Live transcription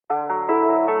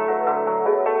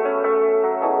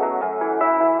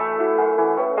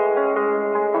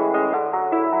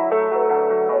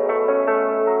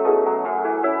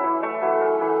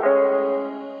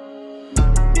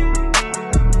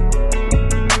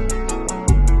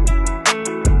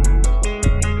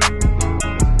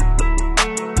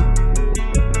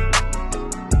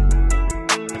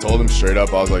straight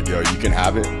up, I was like, yo, you can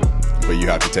have it, but you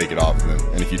have to take it off of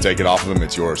him. And if you take it off of him,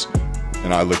 it's yours.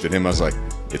 And I looked at him, I was like,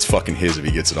 it's fucking his if he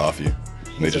gets it off you.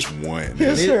 And they just went.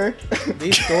 Yes, sir.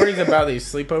 These stories about these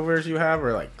sleepovers you have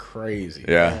are like crazy.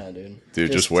 Yeah,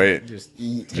 dude. Just wait. Just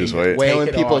wait.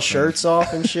 Peeling people's shirts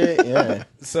off and shit. Yeah.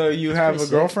 So you have a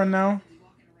girlfriend now?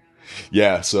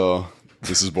 Yeah. So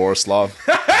this is Borislav.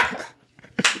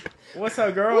 What's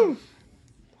up, girl?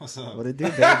 What's up? What it do,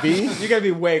 baby? You gotta be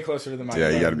way closer to the mic. Yeah,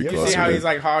 you gotta be closer. You see how he's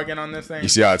like hogging on this thing? You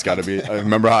see how it's got to be?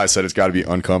 Remember how I said it's got to be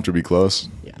uncomfortably close?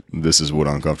 Yeah. This is what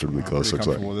uncomfortably close looks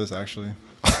like. With this, actually.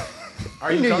 Are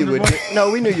We you knew you would be.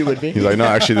 No, we knew you would be. He's like, no,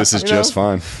 actually, this is You know? just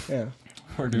fine. Yeah.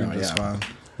 We're doing just fine.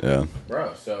 Yeah.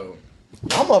 Bro, so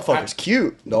That motherfucker's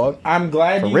cute, dog. I'm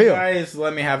glad For you real. guys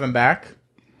let me have him back.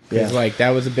 Yeah. Because, like, that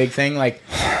was a big thing. Like,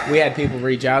 we had people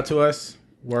reach out to us,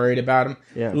 worried about him.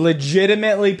 Yeah.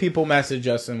 Legitimately, people messaged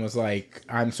us and was like,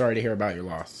 I'm sorry to hear about your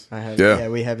loss. Yeah.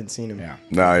 We haven't seen him. Yeah.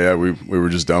 Nah, yeah, we were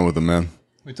just done with him, man.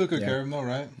 We took good care of him, though,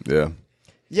 right? Yeah.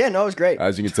 Yeah, no, it was great.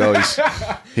 As you can tell,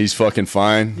 he's fucking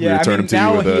fine. Yeah, we returned him to you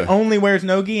now with he a... only wears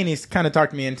no-gi, and he's kind of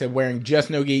talked me into wearing just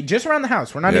no-gi, just around the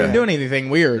house. We're not even doing anything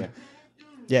weird.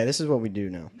 Yeah, this is what we do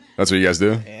now. That's what you guys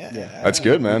do? Yeah. That's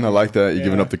good, man. I like that. You're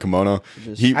giving up the kimono.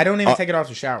 I don't even take it off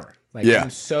the shower. Like, Yeah. I'm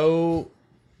so...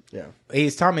 Yeah.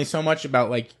 He's taught me so much about,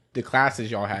 like, the classes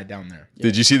y'all had down there.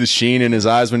 Did you see the sheen in his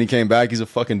eyes when he came back? He's a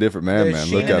fucking different man, The man.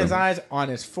 sheen Look in at his him. eyes, on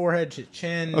his forehead,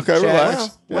 chin, Okay, chest.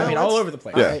 relax. I mean, all over the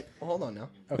place. Yeah. All right, well, hold on now.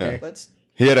 Okay. Let's.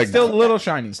 He had Still a little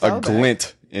shiny. a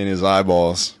glint in his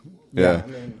eyeballs. Yeah.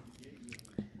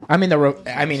 I mean,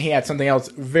 I mean, he had something else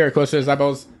very close to his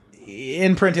eyeballs,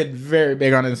 imprinted very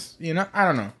big on his. You know, I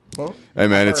don't know. well, Hey,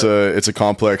 man, it's a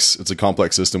complex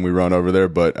system we run over there,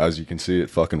 but as you can see, it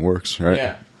fucking works, right?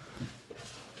 Yeah.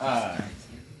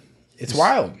 It's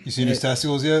wild. You seen his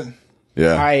testicles yet?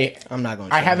 Yeah. I'm not going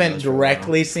to. I haven't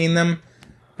directly seen them.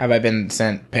 Have I been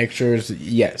sent pictures?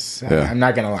 Yes. Yeah. I'm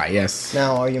not gonna lie. Yes.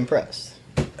 Now, are you impressed?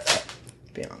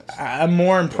 Be honest. I'm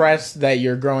more impressed that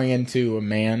you're growing into a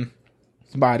man's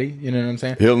body. You know what I'm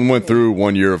saying? Hilton went through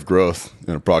 1 year of growth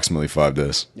in approximately 5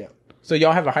 days. Yeah. So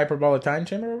y'all have a hyperbolic time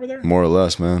chamber over there? More or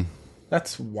less, man.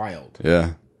 That's wild.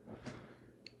 Yeah.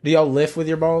 Do y'all lift with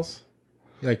your balls?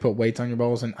 You like put weights on your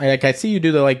balls, and I see you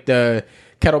do the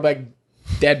kettlebell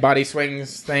dead body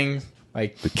swings thing.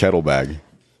 Like The kettle bag.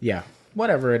 yeah,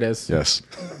 whatever it is. Yes.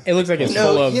 It looks like it's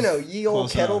full No, of ye old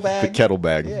Close kettle enough. The bag. kettle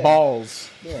bag. Yeah. balls.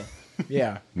 Yeah.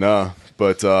 Yeah. No,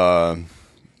 but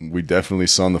we definitely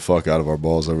sun the fuck out of our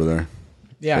balls over there.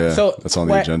 Yeah. Yeah, So that's on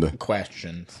the agenda.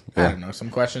 Questions. Yeah. I don't know.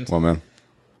 Some questions. Well, man.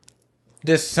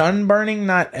 Does sunburning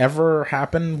not ever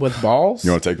happen with balls? You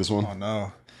want to take this one? Oh,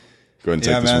 no. Go ahead and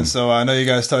Yeah, take this man. one. So I know you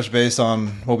guys touched base on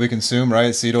what we consume,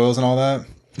 right? Seed oils and all that.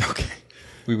 Okay.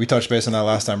 We touched base on that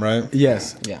last time, right?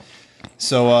 Yes. Yeah.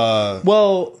 So,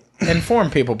 Well,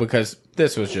 inform people because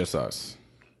this was just us.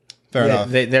 fair enough.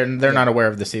 They're not aware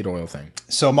of the seed oil thing.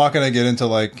 So I'm not going to get into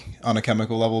like on a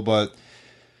chemical level, but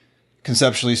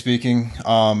conceptually speaking,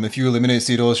 if you eliminate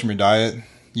seed oils from your diet,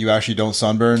 you actually don't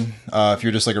sunburn. If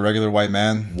you're just like a regular white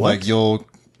man, like you'll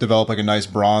develop like a nice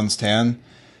bronze tan.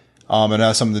 It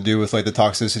has something to do with like the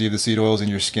toxicity of the seed oils in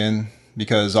your skin,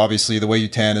 because obviously the way you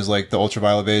tan is like the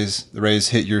ultraviolet rays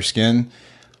hit your skin,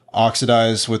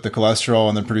 oxidize with the cholesterol,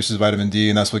 and then produces vitamin D,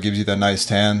 and that's what gives you that nice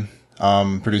tan.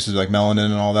 Produces like melanin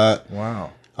and all that.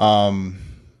 Wow.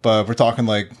 But if we're talking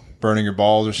like burning your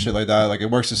balls or shit like that, like it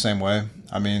works the same way.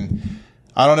 I mean,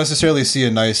 I don't necessarily see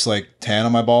a nice like tan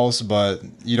on my balls, but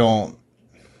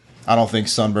I don't think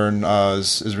sunburn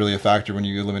is really a factor when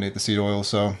you eliminate the seed oil.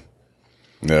 So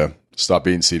Yeah. Stop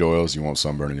eating seed oils. You won't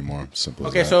sunburn anymore. Simple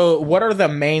as Okay, that. so what are the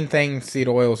main things seed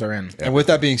oils are in? And with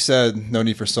that being said, no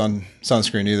need for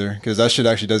sunscreen either, because that shit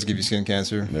actually does give you skin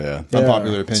cancer. Yeah.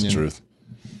 Unpopular It's the opinion. truth.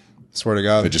 Swear to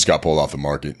God. It just got pulled off the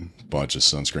market. Bunch of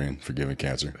sunscreen for giving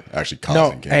cancer. Actually No,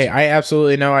 causing cancer. hey, I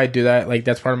absolutely know I do that. Like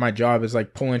that's part of my job is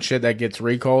like pulling shit that gets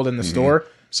recalled in the store.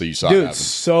 So you saw it Dude, happen.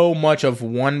 so much of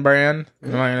one brand.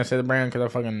 I'm not gonna say the brand because I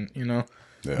fucking Yeah.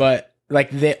 But like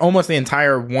almost the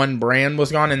entire one brand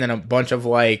was gone, and then a bunch of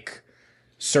like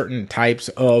certain types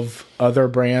of other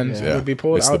brands would be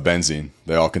pulled It's out. the benzene.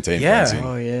 They all contain Yeah. benzene.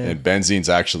 Oh, yeah. And benzene's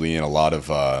actually in a lot of...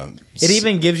 It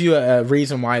even gives you a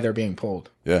reason why they're being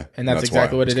pulled. Yeah. And that's why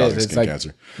exactly what it's it is. causing It's skin like-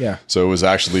 cancer. Yeah. So it was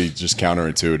actually just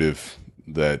counterintuitive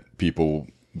that people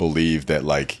believe that,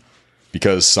 like,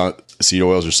 because seed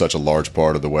oils are such a large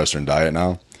part of the Western diet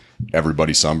now,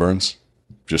 everybody sunburns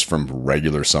just from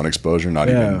regular sun exposure, not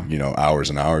even,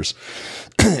 hours and hours.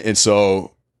 And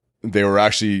so they were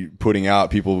actually putting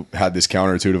out, people had this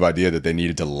counterintuitive idea that they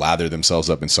needed to lather themselves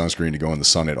up in sunscreen to go in the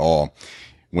sun at all,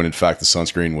 when in fact the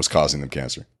sunscreen was causing them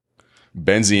cancer.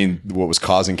 benzene, what was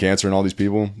causing cancer in all these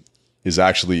people, is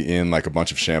actually in like a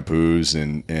bunch of shampoos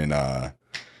and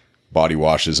body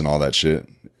washes and all that shit.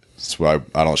 That's why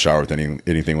I don't shower with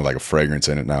anything with like a fragrance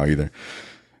in it now either.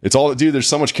 It's all, dude, there's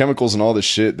so much chemicals and all this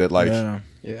shit that like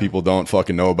people don't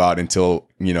fucking know about until,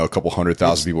 you know, a couple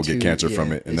 100,000 people get cancer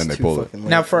from it and then they pull it.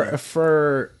 Now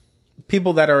for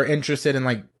people that are interested in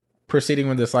like proceeding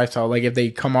with this lifestyle, like if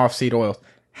they come off seed oils,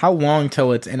 how long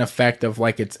till it's in effect of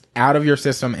like it's out of your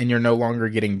system and you're no longer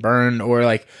getting burned or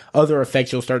like other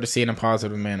effects you'll start to see in a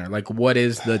positive manner? Like what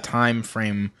is the time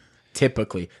frame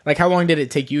typically? Like how long did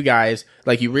it take you guys,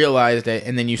 like you realized it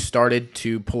and then you started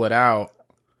to pull it out?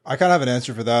 I kind of have an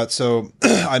answer for that. So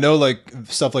I know like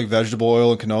stuff like vegetable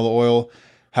oil and canola oil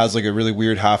has like a really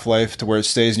weird half-life to where it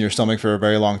stays in your stomach for a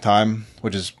very long time,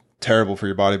 which is terrible for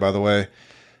your body, by the way.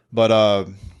 But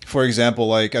for example,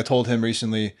 like I told him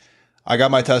recently, I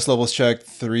got my test levels checked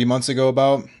 3 months ago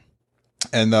about,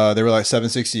 and they were like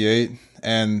 768.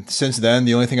 And since then,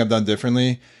 the only thing I've done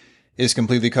differently is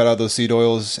completely cut out those seed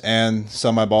oils and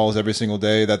sun my balls every single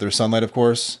day that there's sunlight, of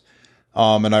course.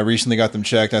 And I recently got them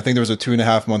checked. I think there was a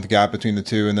 2.5 month gap between the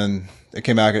two, and then it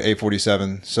came back at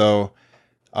 847. So,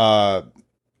 I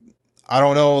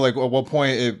don't know, like at what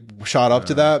point it shot up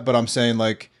to that, but I'm saying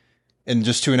like in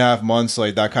just 2.5 months,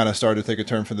 like that kind of started to take a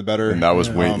turn for the better. And that was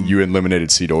when you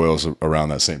eliminated seed oils around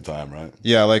that same time, right?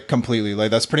 Yeah, like completely.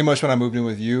 Like that's pretty much when I moved in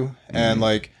with you, and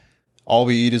like all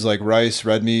we eat is like rice,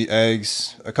 red meat,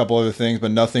 eggs, a couple other things,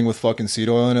 but nothing with fucking seed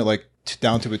oil in it, like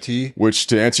down to a T. Which,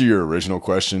 to answer your original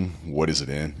question, what is it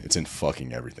in? It's in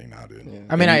fucking everything now, dude. Yeah.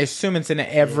 I mean, I assume it's in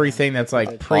everything that's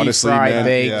like pre-fried,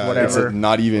 baked, whatever. It's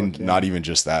not even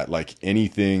just that. Like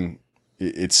anything,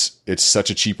 it's such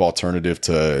a cheap alternative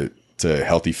to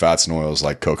healthy fats and oils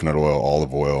like coconut oil,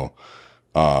 olive oil,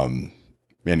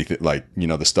 anything like, you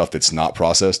know, the stuff that's not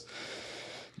processed,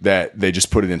 that they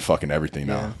just put it in fucking everything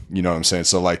now. Yeah. You know what I'm saying?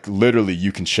 So like literally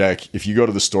you can check, if you go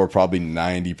to the store, probably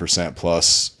 90%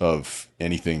 plus of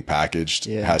anything packaged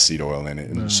has seed oil in it.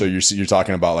 And so you're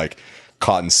talking about like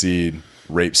cottonseed,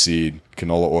 rapeseed,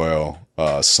 canola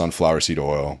oil, sunflower seed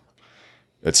oil,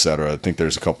 etc. I think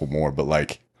there's a couple more, but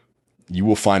like you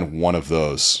will find one of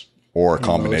those or a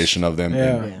combination of them.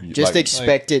 And just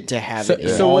expect it to have it.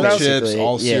 So all without chips,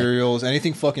 all cereals,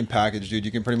 anything fucking packaged, dude.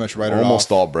 You can pretty much write it off. Almost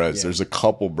all breads. There's a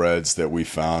couple breads that we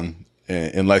found,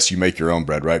 unless you make your own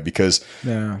bread, right? Because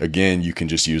again, you can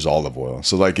just use olive oil.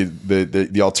 So like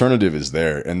the alternative is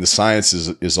there, and the science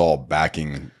is all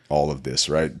backing all of this,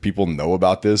 right? People know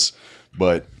about this,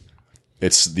 but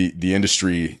it's the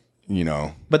industry. You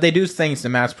know, but they do things to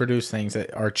mass produce things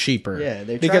that are cheaper. Yeah,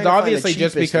 because obviously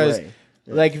just because. Way.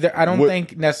 Like, I don't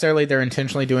think necessarily they're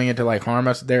intentionally doing it to, like, harm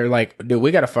us. They're like, dude, we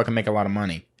got to fucking make a lot of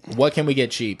money. What can we get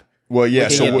cheap? Well, yeah,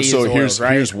 so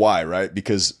here's why, right?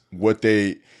 Because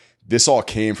this all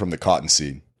came from the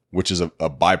cottonseed, which is a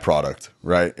byproduct,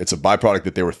 right? It's a byproduct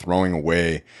that they were throwing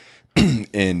away,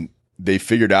 and they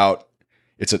figured out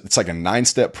it's like a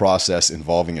 9-step process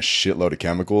involving a shitload of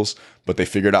chemicals, but they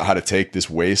figured out how to take this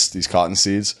waste, these cotton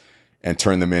seeds, and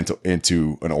turn them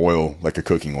into an oil, like a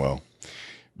cooking oil.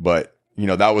 But you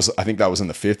know, I think that was in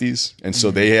the 50s. And so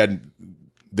they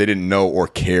didn't know or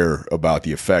care about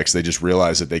the effects. They just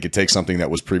realized that they could take something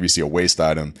that was previously a waste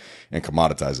item and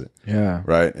commoditize it. Yeah.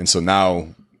 Right. And so now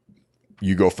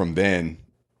you go from then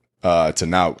to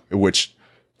now, which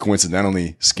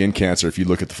coincidentally, skin cancer, if you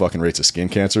look at the fucking rates of skin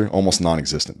cancer, almost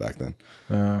non-existent back then.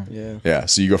 Yeah.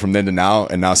 So you go from then to now,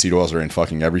 and now seed oils are in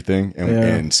fucking everything.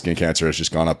 And skin cancer has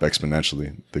just gone up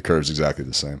exponentially. The curve's exactly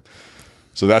the same.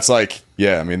 So that's like,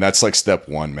 I mean, that's like step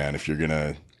one, man. If you're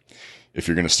gonna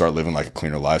start living like a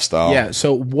cleaner lifestyle. Yeah.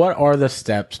 So what are the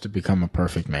steps to become a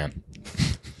perfect man?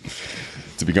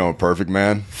 To become a perfect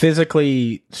man,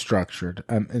 physically structured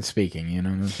and speaking, you know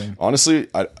what I'm saying? Honestly,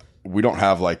 we don't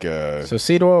have like a. So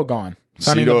seed oil gone,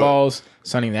 sunning the balls,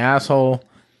 sunning the asshole,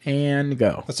 and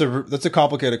go. That's a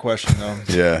complicated question though.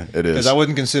 Yeah, it is. Because I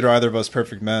wouldn't consider either of us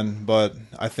perfect men, but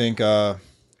I think.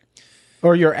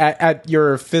 Or you're at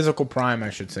your physical prime, I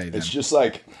should say. Then. It's just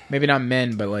like maybe not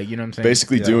men, but like, you know what I'm saying.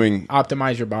 Basically, doing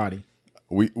optimize your body.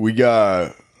 We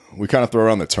kind of throw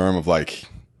around the term of like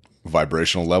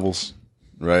vibrational levels,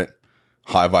 right?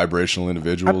 High vibrational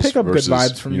individuals. I pick up versus, good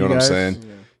vibes from you know guys. What I'm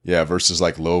saying? Yeah, versus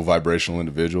like low vibrational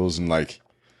individuals, and like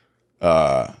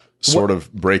sort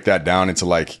of break that down into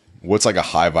like what's like a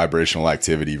high vibrational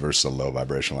activity versus a low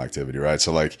vibrational activity, right?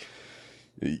 So like,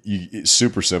 it's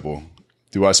super simple.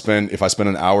 If I spend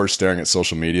an hour staring at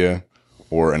social media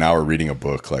or an hour reading a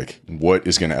book, like what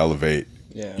is going to elevate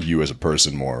you as a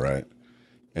person more, right?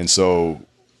 And so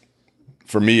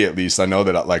for me, at least, I know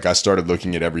that like I started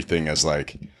looking at everything as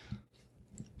like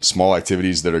small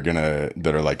activities that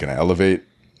are like gonna elevate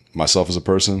myself as a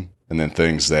person, and then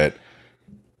things that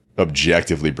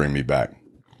objectively bring me back.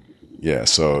 Yeah.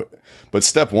 So, but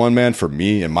step one, man, for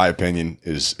me, in my opinion,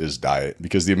 is diet,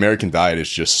 because the American diet is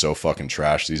just so fucking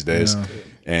trash these days,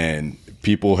 and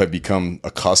people have become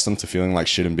accustomed to feeling like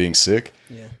shit and being sick.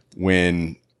 Yeah.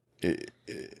 When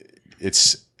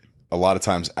it's a lot of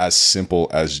times as simple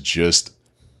as just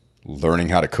learning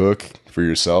how to cook for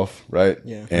yourself, right?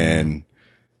 Yeah. And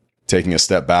taking a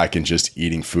step back and just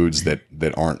eating foods that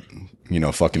aren't,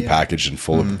 fucking packaged and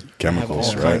full of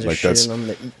chemicals, right? Like that's,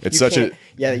 it's such a,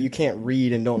 that you can't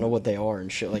read and don't know what they are and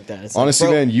shit like that. It's honestly,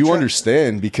 like, bro, man, you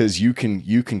understand, because you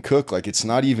can cook. Like, it's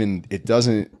not even,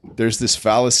 there's this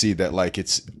fallacy that like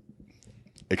it's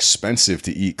expensive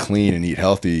to eat clean and eat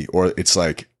healthy, or it's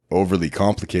like overly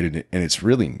complicated, and it's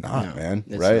really not, man.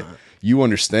 Right? Not. You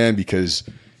understand, because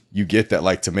you get that,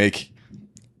 like, to make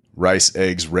rice,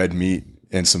 eggs, red meat,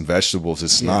 and some vegetables,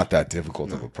 it's not that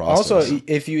difficult of a process. Also,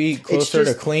 if you eat closer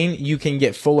to clean, you can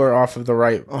get fuller off of the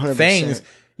right 100%. Things.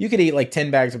 You could eat like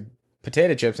 10 bags of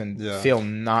potato chips and feel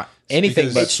not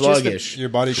anything but sluggish. Your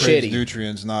body craves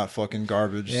nutrients, not fucking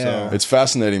garbage. Yeah. So it's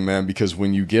fascinating, man, because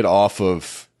when you get off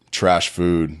of trash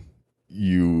food,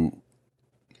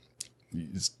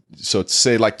 so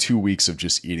say like 2 weeks of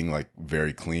just eating like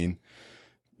very clean,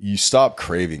 you stop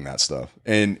craving that stuff.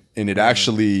 And it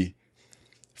actually,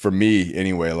 for me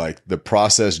anyway, like the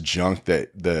processed junk,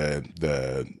 that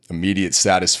the immediate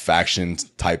satisfaction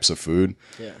types of food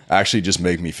actually just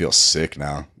make me feel sick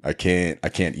now. I can't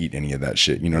eat any of that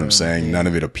shit. You know what I'm saying? Yeah. None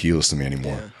of it appeals to me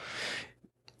anymore. Yeah.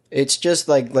 It's just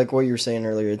like what you were saying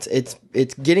earlier.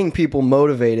 It's getting people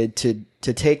motivated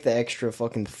to take the extra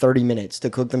fucking 30 minutes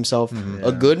to cook themselves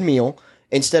a good meal,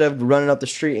 instead of running up the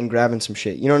street and grabbing some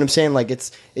shit. You know what I'm saying? Like,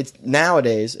 it's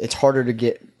nowadays it's harder to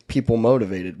get people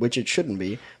motivated, which it shouldn't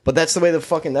be. But that's the way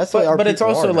But it's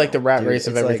also like the rat race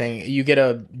of everything. Like, you get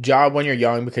a job when you're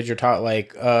young because you're taught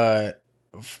like I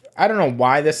don't know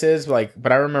why this is like,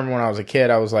 but I remember when I was a kid,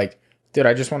 I was like, dude,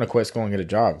 I just want to quit school and get a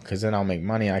job, because then I'll make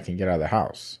money and I can get out of the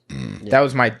house. That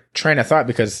was my train of thought,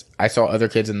 because I saw other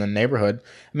kids in the neighborhood.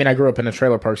 I mean, I grew up in a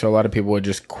trailer park, so a lot of people would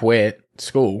just quit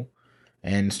school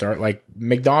and start like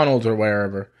McDonald's or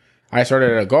wherever. I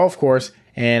started at a golf course,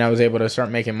 and I was able to start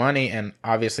making money, and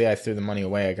obviously I threw the money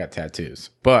away. I got tattoos.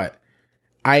 But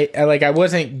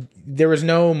there was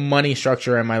no money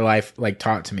structure in my life like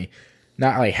taught to me.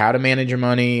 Not like how to manage your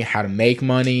money, how to make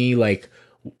money, like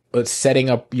setting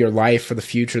up your life for the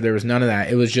future. There was none of that.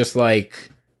 It was just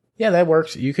like, yeah, that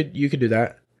works. You could do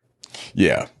that.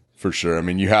 Yeah, for sure. I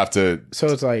mean, you have to. So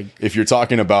it's like, if you're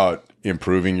talking about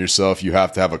improving yourself, you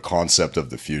have to have a concept of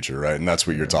the future, right? And that's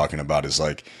what you're talking about, is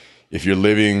like, if you're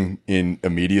living in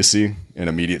immediacy and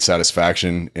immediate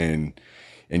satisfaction, and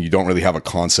you don't really have a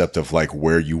concept of like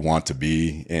where you want to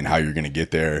be and how you're going to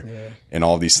get there and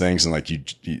all these things, and like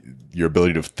your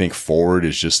ability to think forward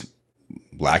is just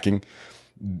lacking,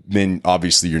 then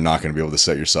obviously you're not going to be able to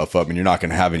set yourself up, and you're not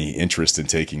going to have any interest in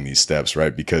taking these steps,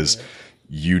 right? Because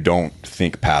you don't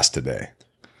think past today.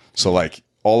 So like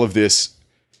all of this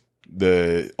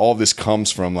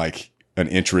comes from like an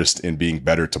interest in being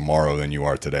better tomorrow than you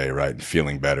are today, right? And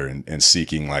feeling better, and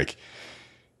seeking like,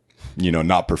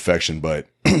 not perfection, but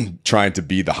trying to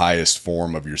be the highest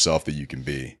form of yourself that you can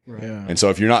be. Right. Yeah. And so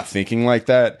if you're not thinking like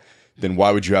that, then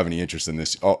why would you have any interest in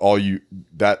this?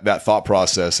 That thought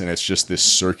process, and it's just this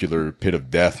circular pit of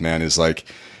death, man, is like,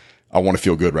 I want to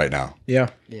feel good right now. Yeah.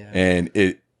 Yeah. And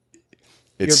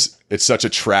it's such a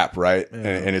trap, right? Yeah.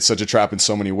 And it's such a trap in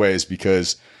so many ways,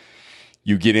 because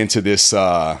you get into this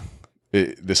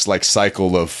like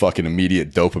cycle of fucking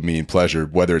immediate dopamine pleasure,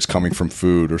 whether it's coming from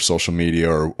food or social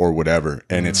media or whatever.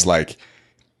 And it's like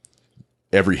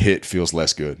every hit feels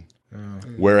less good.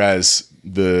 Whereas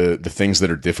the things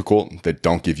that are difficult, that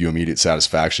don't give you immediate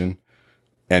satisfaction,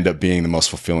 end up being the most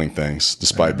fulfilling things,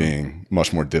 despite being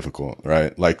much more difficult,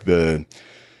 right? Like the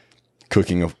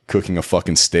cooking a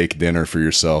fucking steak dinner for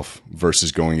yourself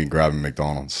versus going and grabbing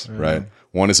McDonald's, right?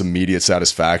 One is immediate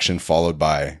satisfaction followed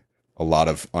by a lot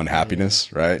of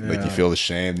unhappiness, right? Like you feel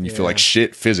ashamed and you feel like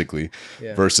shit physically,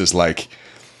 versus like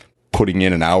putting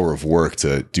in an hour of work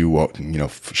to do what,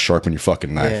 sharpen your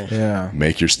fucking knife,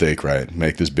 make your steak right,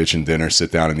 make this bitchin' dinner,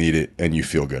 sit down and eat it, and you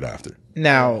feel good after.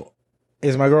 Now,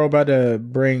 is my girl about to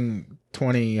bring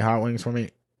 20 hot wings for me?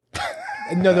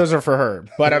 No, those are for her.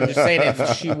 But I'm just saying,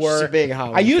 if she were, she's a big hot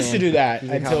wing I used fan. To do that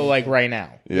until like right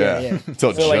now. Yeah.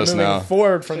 Until so, just like, now.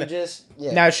 Forward from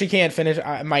now, she can't finish.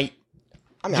 I might.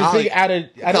 I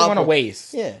don't want to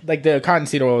waste. Yeah. Like the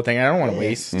cottonseed oil thing, I don't want to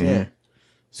waste. Mm-hmm. Yeah.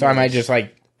 So I might just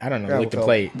like, I don't know, lick the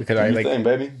plate, because I like. Thing,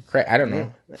 baby. I don't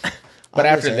know. But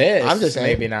I'm after just saying. this, I'm just saying.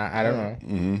 maybe not. I don't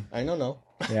know. I don't know.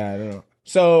 Yeah, I don't know.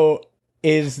 So,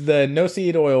 is the no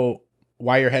seed oil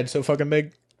why your head's so fucking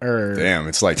big? Or Damn,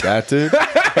 it's like that, dude.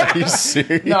 Are you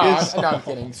serious? no, I'm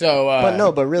kidding.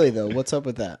 So, But really though, what's up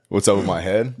with that? What's up with my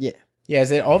head? Yeah. yeah,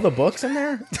 is it all the books in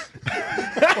there?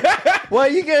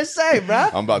 What are you gonna say, bro?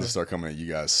 I'm about to start coming at you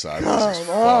guys sideways as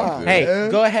fuck, dude. Hey,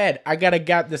 go ahead. I got a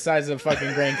gap the size of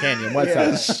fucking Grand Canyon. What's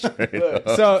up? Straight up.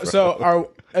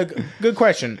 So good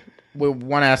question. We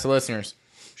want to ask the listeners: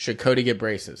 should Cody get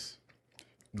braces?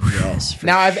 Yes. For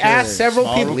Now I've sure. asked several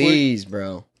people. Please,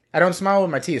 bro. I don't smile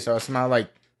with my teeth, so I smile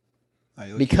like.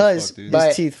 Because But-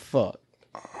 his teeth fuck.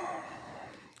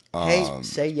 Hey,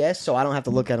 say yes, so I don't have to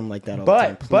look at him like that all the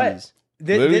time. Please.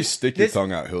 Literally stick your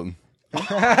tongue out, Hilton.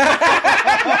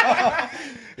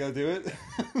 Gotta do it.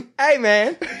 Hey,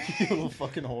 man. You little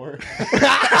fucking whore.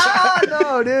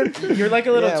 No, dude. You're like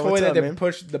a little Yeah, toy what's that up, they man?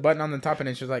 push the button on the top and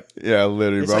it's just like. Yeah,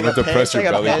 literally, bro. like I'm about a to press pen-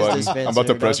 your it's like a belly pen button. dispenser, I'm about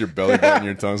to press dog. your belly button.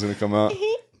 Your tongue's gonna come out.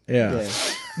 Yeah. Yeah.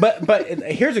 But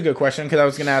here's a good question because I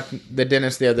was gonna ask the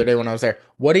dentist the other day when I was there.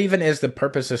 What even is the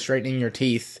purpose of straightening your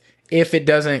teeth if it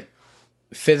doesn't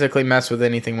physically mess with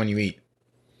anything when you eat?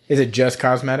 Is it just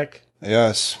cosmetic?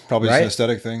 Yes, probably Right? just an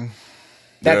aesthetic thing.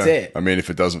 That's Yeah. it. I mean, if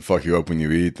it doesn't fuck you up when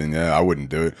you eat, then yeah, I wouldn't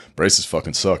do it. Braces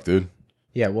fucking suck, dude.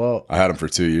 Yeah. Well. I had them for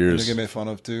 2 They years. get made fun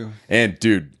of too. And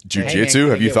dude, Hey, man, jujitsu. could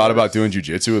Have it you get thought worse? about doing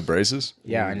jujitsu with braces?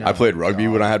 Yeah, I know. I played rugby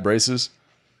when I had braces.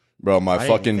 Bro, my didn't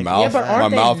fucking think- mouth, Yeah, but my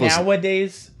aren't mouth they was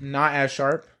nowadays not as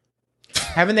sharp?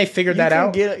 Haven't they figured You that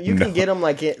can out? you can get them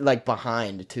like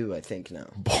behind too. I think now.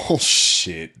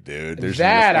 bullshit, dude. There's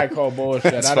That no- I call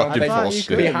bullshit. That's I don't fucking think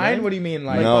bullshit. behind. man. What do you mean?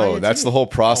 Like no, your that's teeth. the whole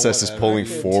process is whatever. pulling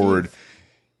Your forward. teeth.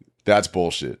 That's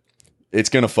bullshit. It's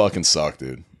gonna fucking suck,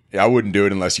 dude. Yeah, I wouldn't do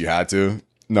it unless you had to.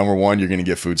 Number one, you're gonna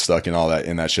get food stuck in all that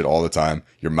in that shit all the time.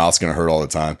 Your mouth's gonna hurt all the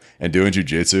time. And doing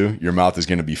jujitsu, your mouth is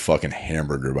gonna be fucking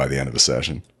hamburger by the end of a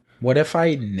session. what if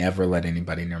I never let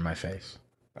anybody near my face?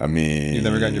 I mean, You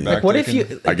never got your back. Like, what if taken?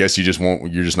 you? I guess you just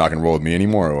won't. You're just not gonna roll with me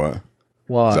anymore, or what? Is that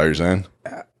what Well, you're saying?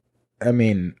 I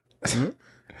mean,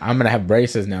 I'm gonna have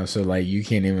braces now, so like you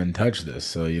can't even touch this.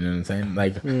 So you know what I'm saying?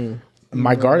 Like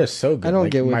my guard is so good. I don't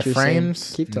Like, get what my you're saying.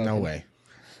 frames. Keep talking. No way.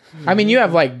 I mean, you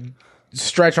have like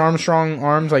Stretch Armstrong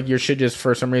arms. Like your shit just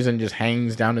for some reason just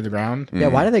hangs down to the ground. Yeah,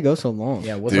 why do they go so long?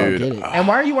 Yeah, what's Dude, up? Get it. And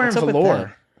why are you wearing What's up with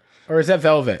velour? Or is that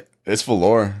velvet? It's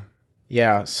velour.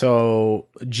 Yeah, so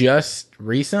just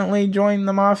recently joined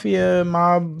the mafia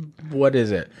mob. What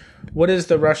is it? What is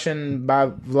the Russian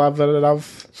Blavladov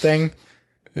thing?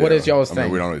 What is y'all's I thing?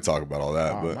 mean, we don't really talk about all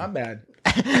that, Oh, but my bad.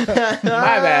 My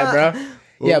bad, bro.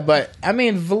 Yeah, but I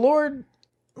mean, velour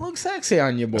looks sexy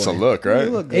on you, boy. it's a look, right?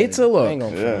 You look good. It's a look. I ain't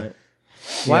gonna Yeah. front.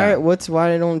 Why? Yeah.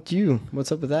 Why don't you?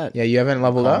 What's up with that? Yeah, you haven't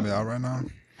leveled Call up? me out right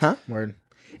now. Word.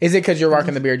 Is it because you're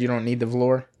rocking the beard you don't need the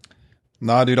velour?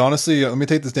 Nah, dude. Honestly, let me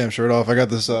take this damn shirt off. I got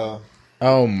this.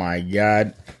 Oh my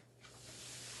god.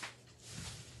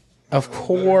 Of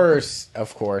course.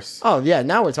 Of course. Oh yeah,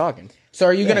 now we're talking. So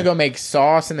are you going to go make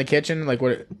sauce in the kitchen? Like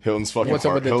what? Hilton's fucking What's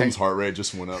up with the Hilton's thing? heart rate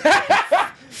just went up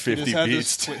 50 Just had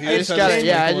beats. this- he I just had got this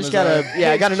yeah, I twinkle in just his got eye. a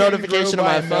yeah, I got a His notification chin on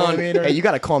my grew by a phone. millimeter. Hey, you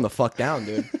got to calm the fuck down,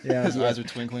 dude. Yeah. His eyes are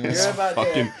twinkling. You're about to-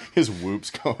 Fucking his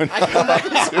whoops going.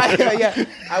 I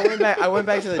went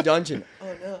back to the dungeon.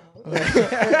 Oh no!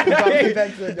 Brought me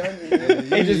back to the dungeon. He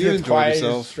just You gets enjoyed quiet,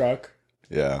 yourself. just struck.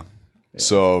 Yeah.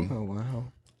 So Oh wow!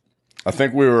 I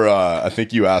think we were. I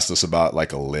think you asked us about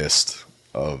like a list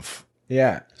of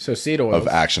Yeah. So seed oils.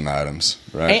 action items,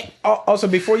 right? And also,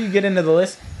 before you get into the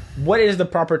list, what is the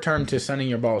proper term to sunning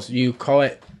your balls? Do you call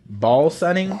it ball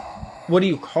sunning? What do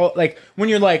you call it? Like when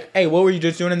you're like, "Hey, what were you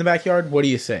just doing in the backyard?" What do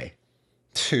you say?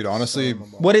 Dude, honestly,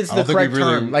 What is I the don't think correct we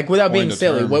really term? Like without being coined a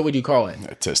silly, term. what would you call it?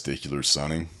 Testicular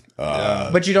sunning.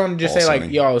 But you don't just ball say like,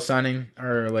 sunning. "Yo, sunning,"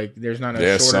 or like, there's not a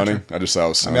Yeah, shorter sunning. term. I just thought it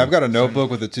was I sunning. mean, I've got a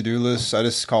notebook with a to-do list. I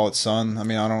just call it sun. I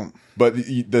mean, I don't. But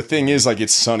the thing is, like,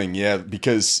 it's sunning, yeah,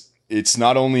 because it's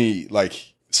not only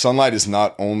like sunlight is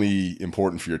not only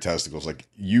important for your testicles. Like,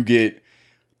 you get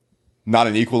not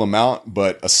an equal amount,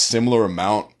 but a similar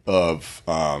amount of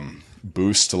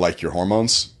boost to like your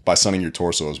hormones by sunning your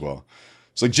torso as well.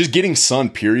 So, like, just getting sun,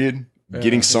 period,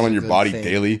 getting sun on your good body thing.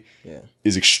 daily Yeah.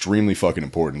 is extremely fucking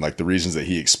important. Like the reasons that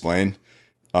he explained.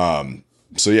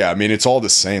 So yeah, I mean, it's all the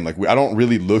same. Like I don't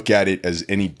really look at it as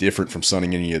any different from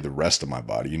sunning any of the rest of my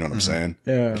body. You know what I'm saying?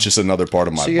 Yeah. It's just another part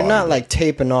of my So body. you're not like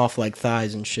taping off like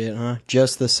thighs and shit, huh?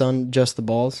 Just the sun, just the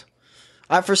balls.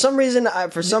 For some reason, I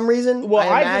just imagine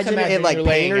it like you're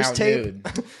laying painter's out tape. nude.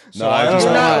 No, I just,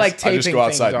 You're go, not, out- like, I just taping go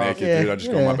outside things off. naked, Yeah. dude. I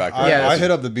just go in my backyard. Yeah, I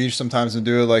hit up the beach sometimes and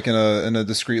do it like in a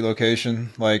discreet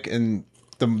location, like in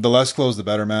the less clothes, the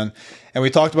better, man. And we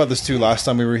talked about this too last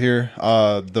time we were here.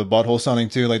 The butthole sunning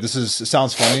too. Like it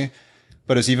sounds funny,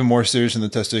 but it's even more serious than the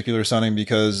testicular sunning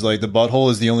because like the butthole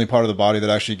is the only part of the body that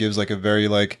actually gives like a very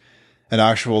like an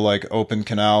actual like open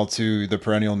canal to the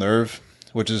perennial nerve,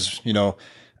 which is, you know,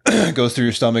 goes through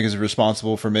your stomach, is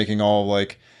responsible for making all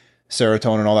like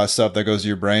serotonin and all that stuff that goes to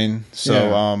your brain.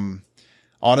 So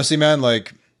honestly, man,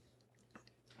 like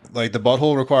the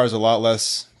butthole requires a lot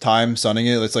less time sunning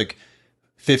it. It's like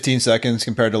 15 seconds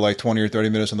compared to like 20 or 30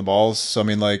 minutes on the balls. So I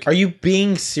mean, like, are you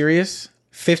being serious?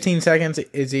 15 seconds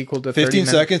is equal to 15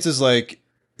 minutes? seconds is like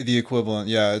the equivalent.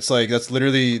 Yeah, it's like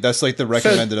that's like the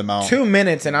recommended amount. 2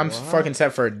 minutes and I'm fucking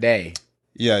set for a day.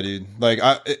 Yeah, dude. Like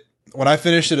when I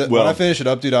finish it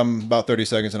up, dude, I'm about 30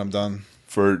 seconds and I'm done.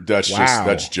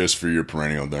 That's just for your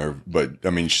perennial nerve. But I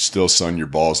mean, you should still sun your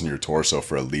balls and your torso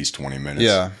for at least 20 minutes.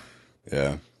 Yeah.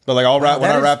 Yeah. But like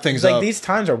I wrap things like up, these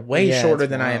times are way shorter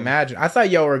than I imagined. I thought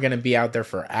y'all were gonna be out there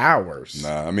for hours.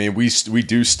 Nah, I mean we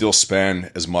do still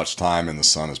spend as much time in the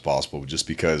sun as possible, just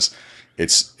because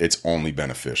it's only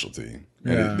beneficial to you.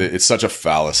 And it's such a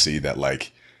fallacy that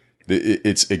like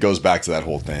it goes back to that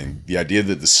whole thing. The idea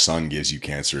that the sun gives you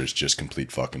cancer is just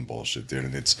complete fucking bullshit, dude.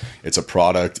 And it's a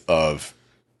product of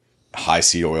high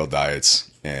seed oil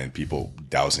diets and people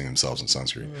dousing themselves in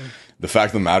sunscreen. The fact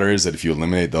of the matter is that if you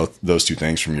eliminate those two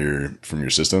things from your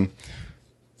system,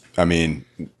 I mean,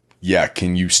 yeah,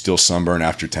 can you still sunburn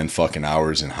after 10 fucking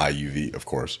hours in high UV? Of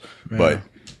course. Yeah. But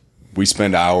we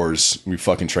spend hours, we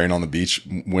fucking train on the beach.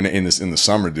 When in the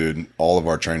summer, dude, all of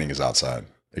our training is outside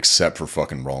except for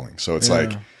fucking rolling. So it's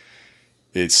like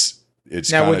it's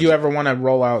now, would you ever want to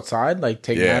roll outside, like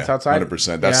take mats outside?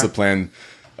 100%. That's the plan.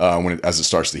 As it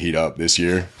starts to heat up this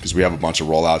year, because we have a bunch of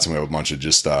rollouts and we have a bunch of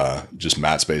just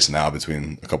mat space now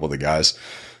between a couple of the guys.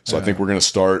 So I think we're gonna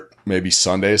start maybe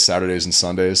Saturdays and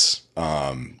Sundays,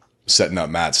 setting up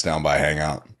mats down by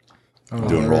Hangout,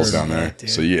 doing rolls down there.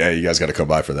 Dude. So yeah, you guys got to come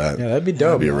by for that. Yeah, that'd be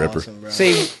dope. That'd be a ripper. Awesome,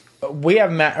 see, we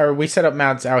have we set up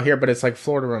mats out here, but it's like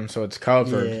Florida room, so it's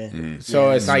covered. Yeah. So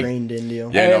it's like we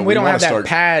don't have that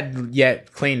pad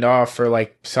yet cleaned off for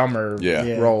like summer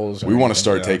rolls. We want to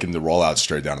start taking the rollouts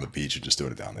straight down to the beach and just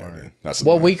doing it down there. Dude. That's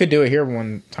we could do it here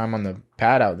one time on the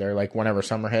pad out there, like whenever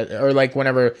summer hit, or like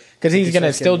whenever, because he's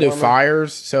gonna still do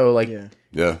fires. So like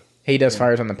he does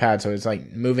fires on the pad, so it's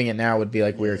like moving it now would be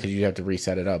like weird because you have to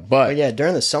reset it up. But yeah,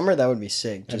 during the summer that would be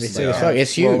sick. Just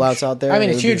it's huge. Rollouts out there. I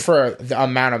mean, it's huge for the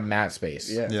amount of mat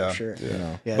space. Yeah, for sure. You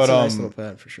know, but a nice little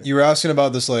pad for sure. You were asking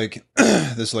about this like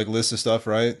this like list of stuff,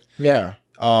 right? Yeah.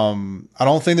 I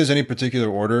don't think there's any particular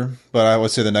order, but I would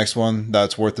say the next one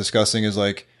that's worth discussing is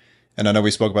like, and I know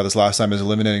we spoke about this last time, is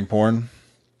eliminating porn.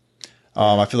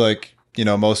 I feel like, you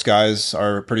know, most guys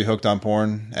are pretty hooked on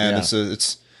porn, and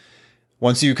it's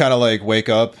once you kind of like wake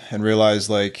up and realize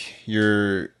like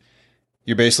you're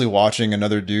basically watching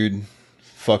another dude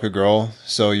fuck a girl,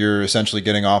 so you're essentially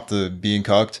getting off the being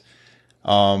cucked,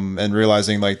 and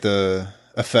realizing like the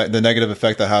negative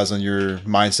effect that has on your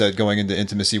mindset going into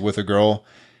intimacy with a girl,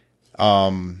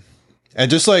 and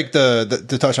just like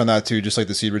to touch on that too, just like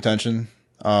the seed retention,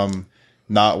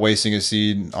 not wasting a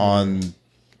seed on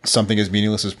something as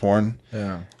meaningless as porn.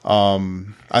 Yeah.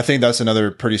 I think that's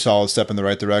another pretty solid step in the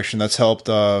right direction. That's helped,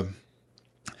 not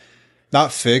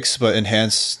fix, but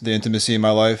enhance the intimacy in my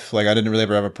life. Like I didn't really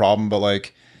ever have a problem, but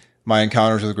like my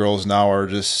encounters with girls now are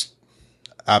just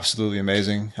absolutely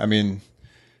amazing. I mean,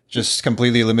 just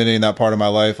completely eliminating that part of my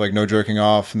life. Like no jerking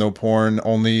off, no porn,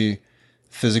 only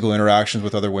physical interactions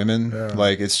with other women. Yeah.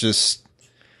 Like it's just,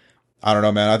 I don't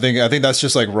know, man. I think that's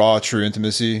just like raw, true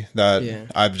intimacy that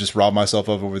I've just robbed myself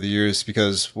of over the years,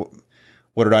 because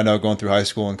what did I know going through high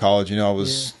school and college? You know, I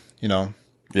was, you know.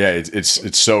 Yeah,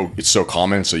 it's so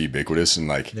common, so ubiquitous, and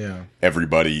like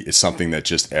everybody, it's something that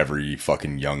just every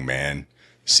fucking young man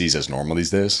sees as normal these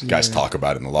days. Guys talk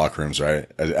about it in the locker rooms, right?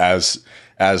 As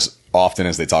often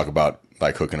as they talk about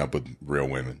like hooking up with real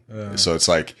women. So it's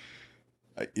like,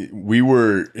 we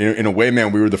were in a way,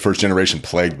 man, we were the first generation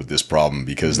plagued with this problem,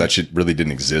 because that shit really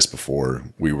didn't exist before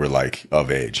we were like of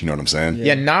age. You know what I'm saying?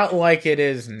 Yeah, not like it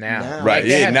is now. Right. Like,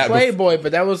 they had Playboy,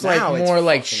 but that was like more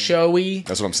like showy.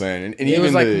 That's what I'm saying. And it even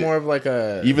was like more of like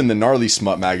a, even the gnarly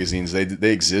smut magazines,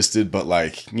 they existed, but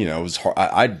like, you know, it was hard.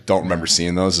 I don't remember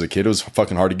seeing those as a kid. It was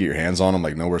fucking hard to get your hands on them.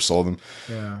 Like nowhere sold them.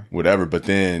 Yeah. Whatever. But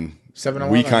then 7-Eleven.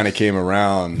 We kind of came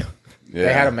around. Yeah.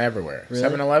 They had them everywhere. Really?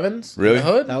 7-Elevens? Really? In the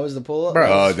hood? That was the pull-up?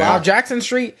 Bro, off Jackson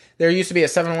Street, there used to be a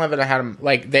 7-Eleven that had them,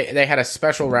 like, they had a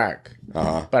special rack.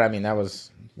 But, I mean, that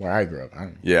was where I grew up.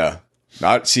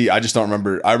 I just don't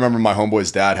remember. I remember my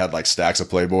homeboy's dad had, like, stacks of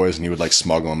Playboys, and he would, like,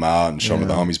 smuggle them out and show them to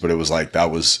the homies, but it was, like,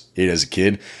 that was it as a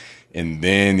kid. And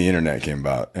then the internet came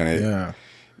about. And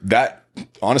that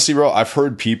honestly, bro, I've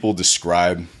heard people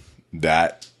describe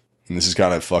that, and this is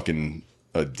kind of fucking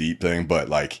a deep thing, but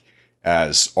like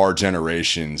as our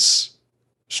generation's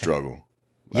struggle.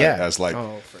 Yeah. As like,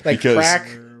 like because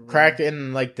crack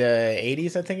in like the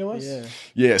 80s, I think it was.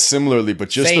 yeah, similarly, but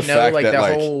just Say the no, fact like that the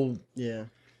like whole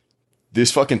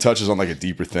this fucking touches on like a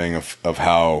deeper thing of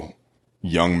how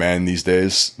young men these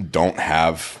days don't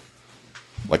have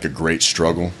like a great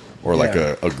struggle or like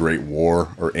a great war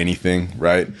or anything,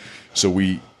 right? So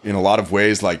we, in a lot of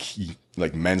ways, like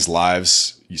men's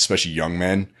lives, especially young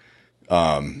men,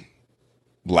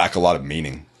 lack a lot of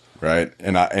meaning, right?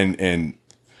 And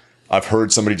I've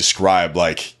heard somebody describe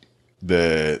like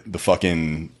the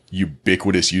fucking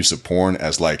ubiquitous use of porn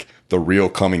as like the real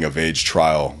coming of age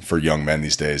trial for young men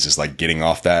these days, is like getting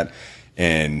off that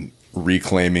and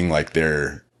reclaiming like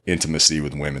their intimacy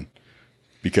with women,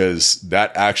 because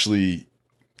that actually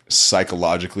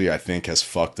psychologically I think has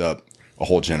fucked up a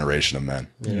whole generation of men.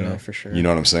 Yeah, for sure. You know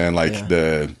what I'm saying? Like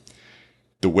the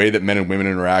way that men and women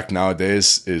interact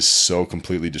nowadays is so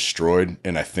completely destroyed,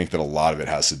 and I think that a lot of it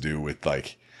has to do with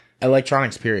like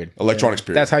electronics period.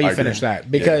 That's how you finish that,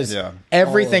 because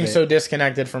everything's so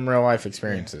disconnected from real life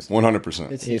experiences.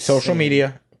 100%. It's social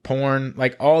media, porn,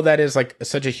 like all that is like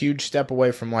such a huge step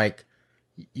away from like,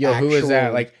 yo, who is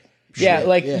that? Like,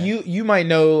 you might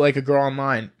know like a girl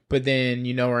online, but then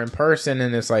you know her in person,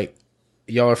 and it's like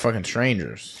y'all are fucking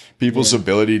strangers. People's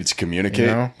ability to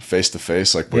communicate face to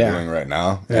face, like we're doing right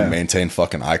now, and maintain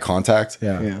fucking eye contact,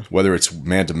 whether it's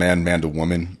man to man, man to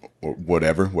woman, or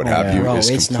whatever, what have you,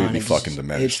 is completely fucking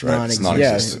diminished, right? It's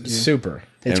non-existent. Super.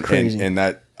 It's crazy. And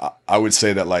that I would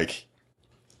say that like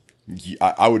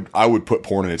I would put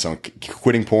porn in its own,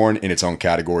 quitting porn in its own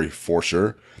category for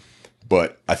sure.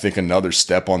 But I think another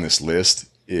step on this list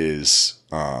is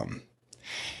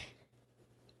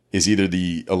either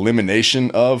the elimination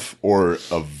of or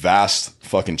a vast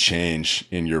fucking change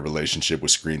in your relationship with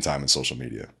screen time and social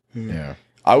media. Yeah.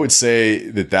 I would say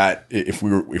that if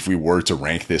we were to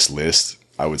rank this list,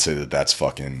 I would say that that's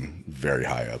fucking very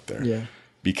high up there. Yeah.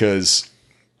 Because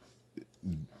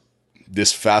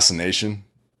this fascination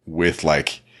with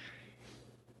like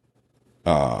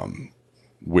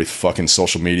with fucking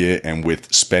social media and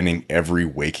with spending every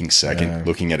waking second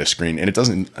looking at a screen, and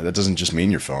that doesn't just mean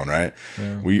your phone, right?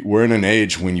 We're in an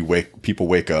age when people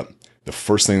wake up, the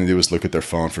first thing they do is look at their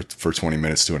phone for 20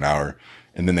 minutes to an hour,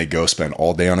 and then they go spend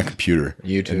all day on a computer,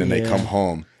 YouTube, and then they come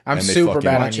home. I'm and they super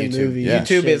bad on watching YouTube. movies.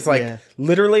 YouTube is like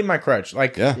literally my crutch.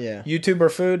 Like YouTube or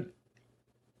food.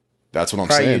 That's what I'm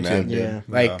Try saying, YouTube, man. dude.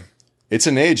 Like it's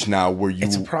an age now where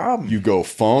it's a problem. You go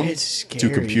phone It's to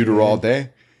scary, computer all day,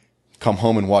 come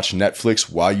home and watch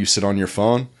Netflix while you sit on your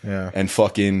phone, and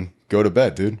fucking go to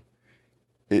bed, dude.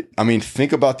 I mean,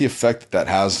 think about the effect that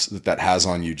has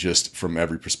on you just from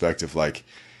every perspective. Like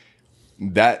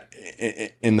that,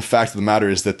 and the fact of the matter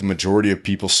is that the majority of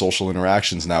people's social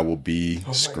interactions now will be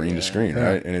screen to screen,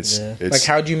 right? And it's like,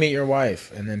 how'd you meet your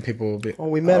wife? And then people will be,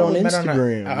 we met on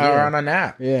Instagram or on an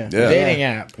app, dating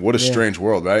app. What a strange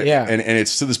world, right? Yeah, and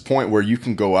it's to this point where you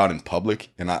can go out in public,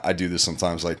 and I do this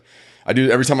sometimes. Like I do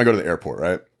every time I go to the airport,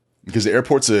 right? Because the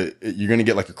airport's you're gonna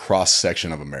get like a cross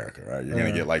section of America, right? You're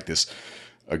gonna get like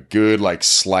a good like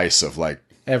slice of like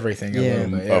everything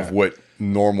of what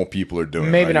normal people are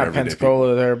doing. Maybe right? not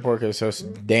Pensacola, the airport is so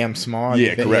damn small.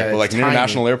 Yeah, correct. But like an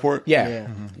international airport,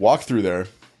 walk through there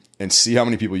and see how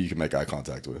many people you can make eye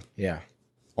contact with. Yeah,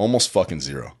 almost fucking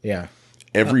zero. Yeah,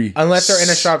 unless they're in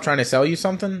a shop trying to sell you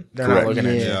something, they're not looking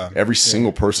at you. Yeah. Every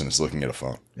single person is looking at a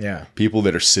phone. Yeah, people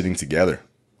that are sitting together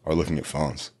are looking at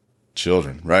phones.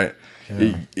 Children, right?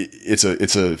 Yeah. It's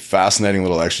a fascinating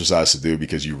little exercise to do,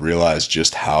 because you realize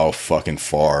just how fucking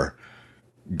far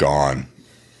gone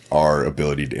our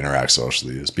ability to interact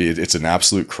socially is. It's an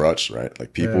absolute crutch, right?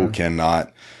 Like people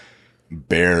cannot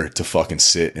bear to fucking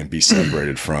sit and be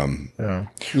separated from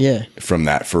from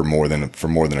that for more than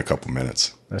a couple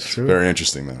minutes. That's true. Very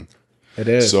interesting, man. It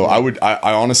is. So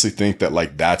I honestly think that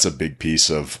like that's a big piece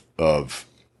of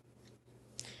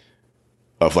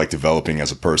like developing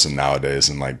as a person nowadays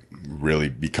and like really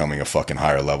becoming a fucking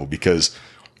higher level, because,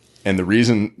 and the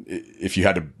reason, if you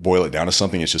had to boil it down to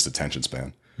something, it's just attention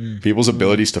span. People's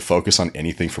abilities to focus on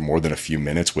anything for more than a few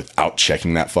minutes without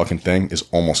checking that fucking thing is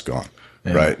almost gone.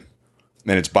 Right.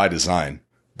 And it's by design,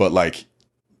 but like,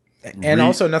 and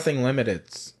also nothing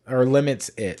limits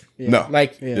it. No,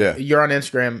 like you're on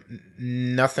Instagram,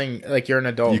 nothing, like you're an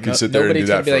adult. You can sit there and do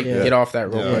that. Nobody's gonna be like, get off that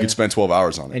real quick. You could spend 12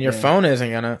 hours on it, and your phone isn't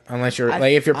gonna, unless you're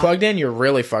like, if you're plugged in, you're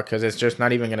really fucked, because it's just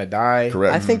not even gonna die.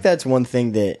 Correct. I think that's one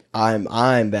thing that I'm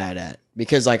bad at,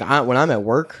 because like when I'm at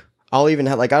work, I'll even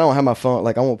have, like, I don't have my phone,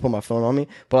 like, I won't put my phone on me,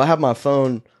 but I'll have my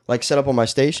phone, like, set up on my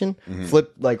station,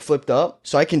 flipped up,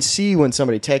 so I can see when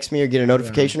somebody texts me or get a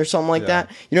notification or something like that.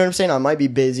 You know what I'm saying? I might be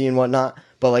busy and whatnot,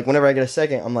 but, like, whenever I get a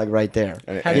second, I'm, like, right there.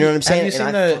 You know what I'm saying?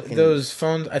 Have you seen those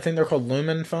phones? I think they're called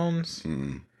Lumen phones.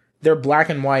 They're black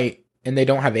and white, and they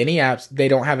don't have any apps. They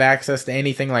don't have access to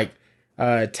anything like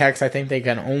text. I think they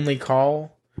can only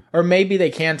call, or maybe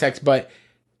they can text, but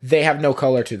they have no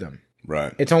color to them.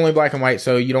 Right. It's only black and white,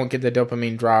 so you don't get the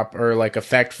dopamine drop or like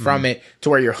effect from it to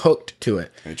where you're hooked to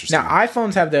it. Interesting. Now,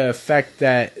 iPhones have the effect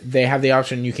that they have the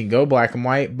option you can go black and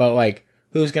white, but like,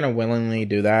 who's going to willingly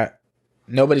do that?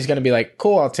 Nobody's going to be like,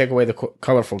 cool, I'll take away the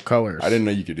colorful colors. I didn't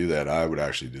know you could do that. I would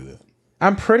actually do that.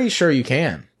 I'm pretty sure you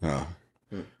can. Oh.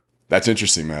 That's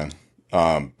interesting, man.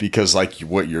 Because like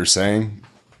what you're saying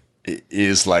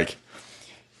is like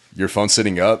your phone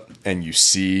sitting up and you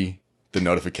see the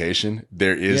notification,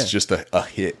 there is just a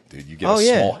hit, dude. You get a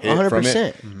small hit 100%. From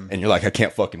it, and you're like, I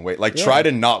can't fucking wait. Like, try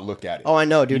to not look at it. Oh, I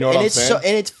know, dude. You know what and I'm it's saying?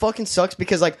 and it fucking sucks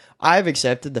because like I've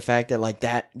accepted the fact that like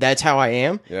that's how I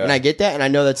am, and I get that, and I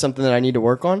know that's something that I need to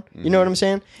work on. You know what I'm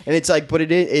saying? And it's like, but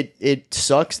it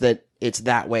sucks that it's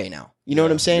that way now. You know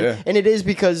what I'm saying? Yeah. And it is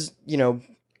because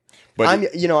but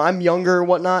I'm younger and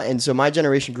whatnot, and so my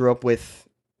generation grew up with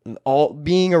all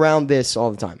being around this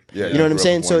all the time. Yeah, you know what I'm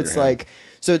saying? So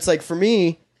it's like for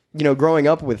me, growing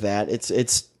up with that, it's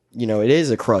it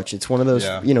is a crutch. It's one of those,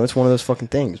 it's one of those fucking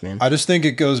things, man. I just think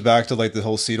it goes back to like the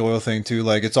whole seed oil thing too.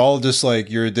 Like it's all just like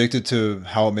you're addicted to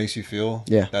how it makes you feel.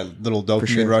 Yeah. That little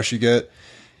dopamine rush you get.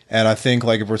 And I think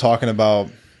like if we're talking about,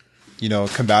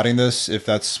 combating this, if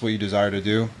that's what you desire to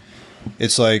do,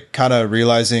 it's like kind of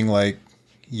realizing like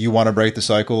you want to break the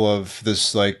cycle of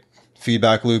this like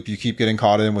feedback loop you keep getting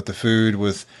caught in with the food,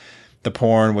 with the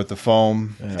porn, with the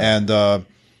foam. And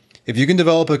if you can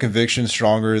develop a conviction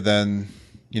stronger than,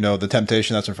 the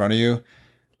temptation that's in front of you,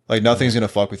 like nothing's going to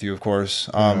fuck with you, of course.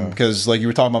 Because like you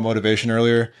were talking about motivation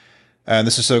earlier, and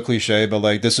this is so cliche, but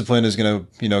like discipline is going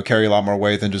to, carry a lot more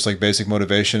weight than just like basic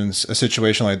motivation in a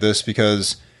situation like this,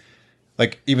 because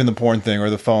like even the porn thing or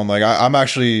the phone, like I'm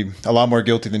actually a lot more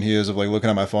guilty than he is of like looking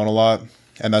at my phone a lot.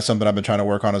 And that's something I've been trying to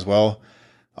work on as well.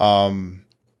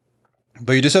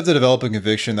 But you just have to develop a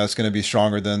conviction that's going to be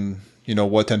stronger than,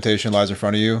 what temptation lies in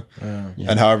front of you.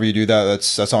 And however you do that,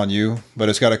 that's on you. But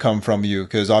it's got to come from you,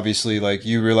 because obviously like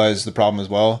you realize the problem as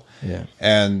well. Yeah.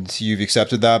 And you've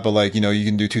accepted that. But like, you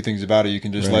can do two things about it. You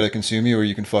can just let it consume you, or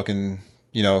you can fucking,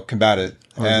 combat it.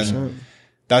 100%. And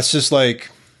that's just like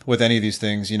with any of these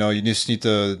things, you just need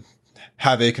to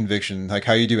have a conviction. Like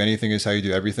how you do anything is how you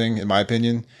do everything, in my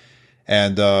opinion.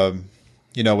 And,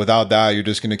 without that, you're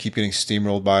just going to keep getting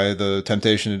steamrolled by the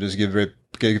temptation to just get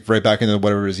right back into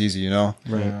whatever is easy,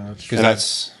 Right.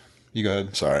 Because you go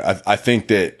ahead. Sorry. I think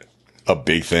that a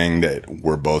big thing that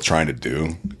we're both trying to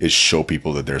do is show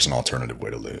people that there's an alternative way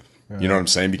to live. You know what I'm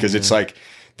saying? Because it's like,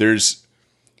 this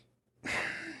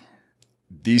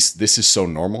is so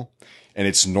normal, and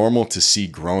it's normal to see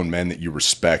grown men that you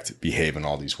respect behave in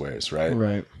all these ways. Right.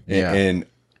 Right. And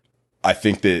I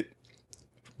think that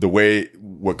the way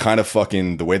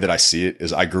that I see it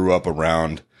is I grew up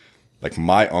around like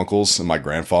my uncles and my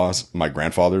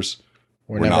grandfathers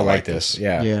were not like this.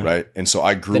 Yeah. Right. And so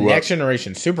I grew up. The next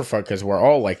generation super fucked because we're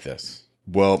all like this.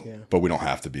 Well, but we don't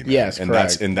have to be, man. Yes, and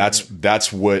correct.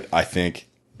 that's what I think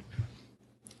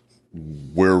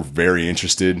we're very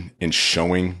interested in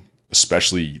showing,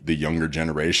 especially the younger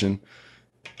generation,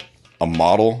 a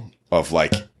model of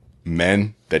like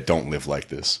men that don't live like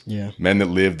this. Yeah. Men that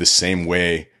live the same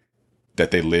way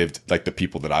that they lived, like the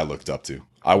people that I looked up to.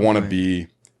 I want to be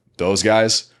those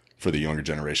guys for the younger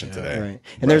generation today. Right.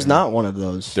 And there's not one of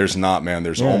those. There's not, man.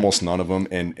 There's almost none of them.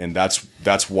 And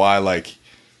that's why like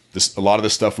this, a lot of the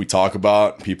stuff we talk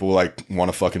about, people like want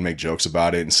to fucking make jokes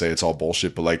about it and say it's all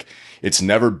bullshit. But like, it's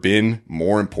never been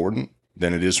more important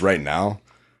than it is right now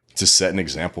to set an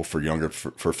example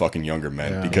for fucking younger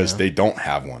men, because they don't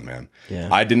have one, man. Yeah.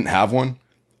 I didn't have one.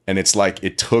 And it's like,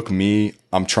 it took me,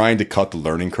 I'm trying to cut the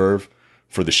learning curve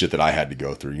for the shit that I had to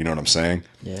go through. You know what I'm saying?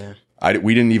 Yeah.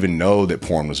 We didn't even know that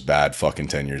porn was bad fucking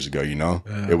 10 years ago,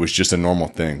 It was just a normal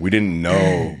thing. We didn't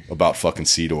know about fucking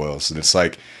seed oils. And it's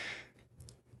like,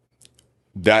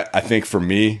 that, I think for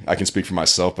me, I can speak for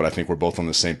myself, but I think we're both on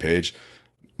the same page.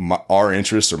 My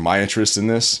interest in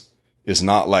this is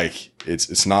not like,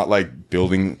 it's not like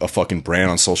building a fucking brand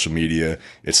on social media.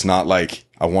 It's not like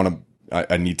I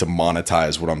need to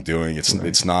monetize what I'm doing.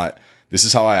 It's not, this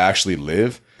is how I actually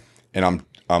live. And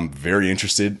I'm very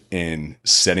interested in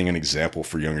setting an example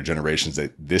for younger generations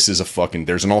that this is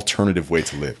there's an alternative way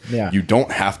to live. Yeah. You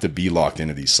don't have to be locked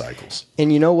into these cycles.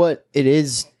 And you know what? It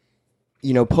is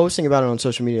posting about it on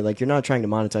social media, like you're not trying to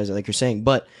monetize it, like you're saying,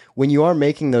 but when you are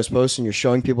making those posts and you're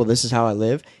showing people this is how I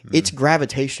live, it's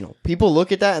gravitational. People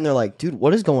look at that and they're like, dude,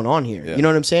 what is going on here? Yeah. You know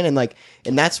what I'm saying?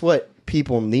 And that's what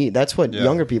people need. That's what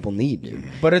younger people need, dude.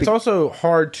 But it's also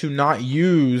hard to not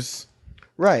use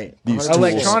Right. These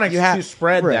electronics to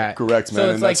spread right. that. Correct, man. So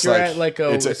it's And like that's you're like- at like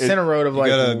a it's a- center road of like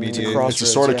gotta mediate. It's a It's a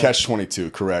sort of yeah.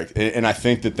 catch-22, correct? And I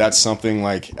think that's something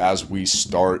like as we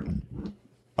start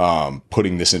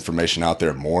putting this information out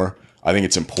there more, I think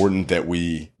it's important that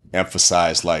we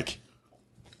emphasize like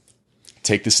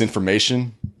take this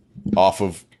information off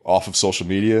of social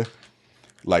media,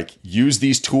 like use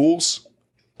these tools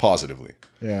positively.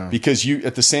 Yeah. Because you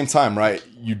at the same time, right,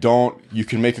 you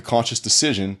can make a conscious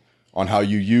decision on how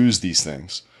you use these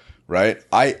things, right?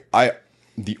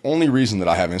 The only reason that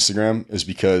I have Instagram is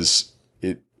because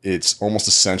it's almost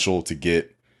essential to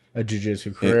get a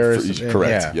jiu-jitsu career.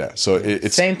 correct. Yeah. So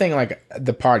it's Same thing like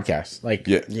the podcast. Like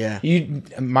Yeah.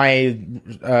 my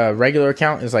regular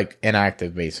account is like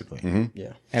inactive basically.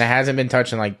 Yeah. And it hasn't been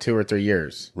touched in like 2 or 3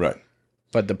 years. right.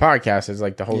 But the podcast is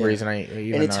like the whole reason I And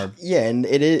even it's are. and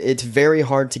it's very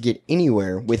hard to get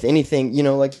anywhere with anything,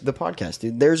 like the podcast,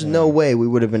 dude. There's no way we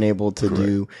would have been able to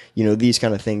do, these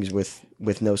kind of things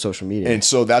with no social media. And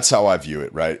so that's how I view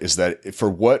it, right? Is that for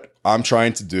what I'm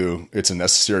trying to do, it's a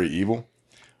necessary evil.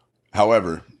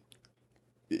 However,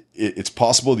 it's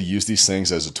possible to use these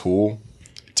things as a tool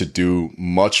to do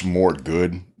much more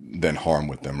good than harm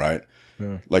with them, right?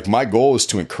 Yeah. Like my goal is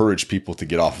to encourage people to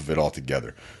get off of it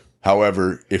altogether.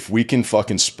 However, if we can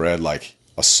fucking spread like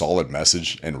a solid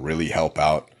message and really help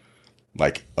out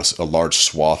like a large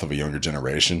swath of a younger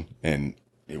generation and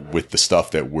with the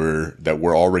stuff that we're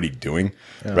already doing,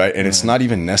 right? And it's not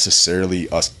even necessarily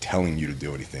us telling you to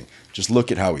do anything. Just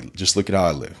look at how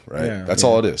I live, right? Yeah. That's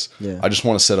all it is. Yeah. I just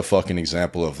want to set a fucking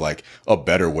example of like a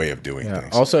better way of doing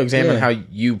things. Also examine Yeah. how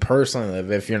you personally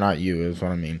live if you're not you is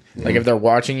what I mean. Like if they're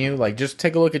watching you, like just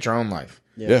take a look at your own life.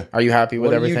 Yeah. Are you happy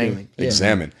with What are you everything? doing? Yeah.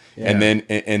 Examine. And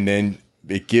then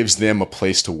it gives them a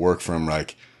place to work from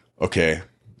like, okay,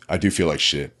 I do feel like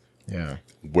shit. Yeah.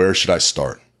 Where should I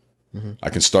start? I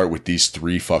can start with these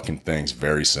 3 fucking things.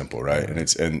 Very simple, right? And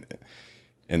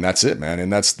that's it, man.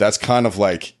 And that's kind of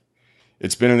like,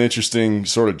 it's been an interesting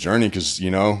sort of journey because,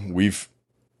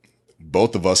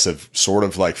 both of us have sort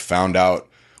of like found out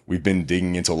we've been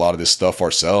digging into a lot of this stuff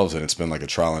ourselves and it's been like a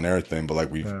trial and error thing. But like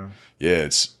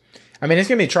it's, I mean, it's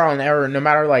going to be trial and error no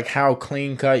matter like how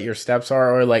clean cut your steps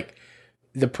are or like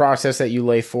the process that you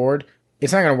lay forward.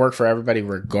 It's not going to work for everybody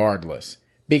regardless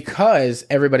because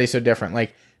everybody's so different.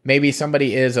 Like maybe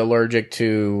somebody is allergic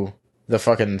to the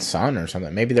fucking sun or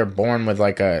something. Maybe they're born with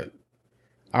like a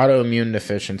autoimmune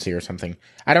deficiency or something.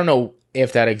 I don't know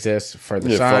if that exists for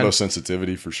the sun.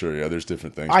 photosensitivity for sure. Yeah, there's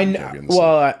different things. I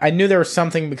knew there was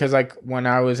something because like when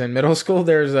I was in middle school,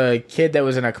 there's a kid that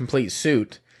was in a complete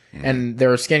suit and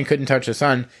their skin couldn't touch the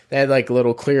sun. They had like a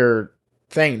little clear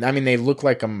thing. I mean, they looked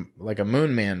like a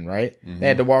moon man, right? They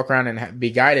had to walk around and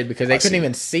be guided because they couldn't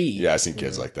even see. Yeah, I've seen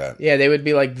kids like that. Yeah, they would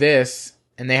be like this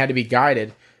and they had to be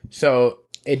guided. So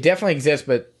it definitely exists,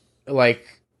 but like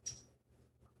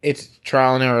it's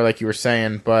trial and error, like you were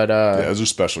saying. But yeah, those are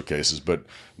special cases. But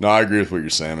no, I agree with what you're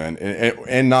saying, man.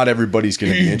 And not everybody's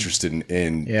going to be interested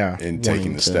in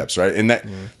taking the steps, right? And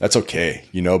that's okay,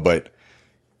 But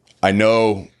I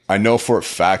know for a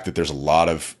fact that there's a lot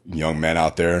of young men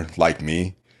out there like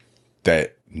me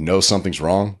that know something's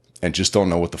wrong and just don't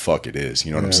know what the fuck it is.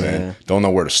 You know what I'm saying? Yeah. Don't know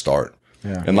where to start.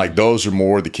 Yeah. And like those are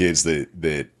more the kids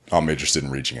that I'm interested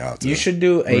in reaching out to. you should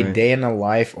do a day in a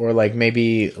life or like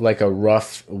maybe like a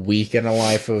rough week in a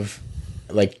life of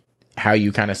like how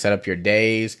you kind of set up your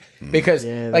days because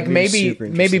like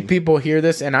maybe people hear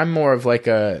this and I'm more of like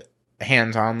a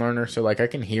hands-on learner. So like I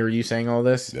can hear you saying all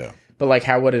this. Yeah. But like,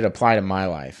 how would it apply to my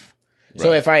life? Right.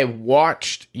 So if I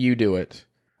watched you do it,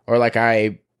 or like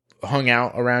I hung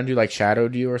out around you, like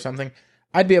shadowed you or something,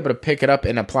 I'd be able to pick it up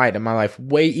and apply it to my life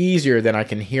way easier than I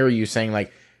can hear you saying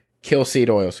like, kill seed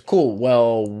oils. Cool.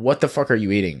 Well, what the fuck are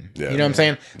you eating? Yeah, you know what I'm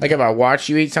saying? Like if I watch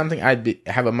you eat something,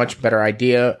 have a much better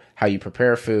idea how you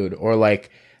prepare food or like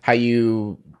how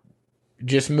you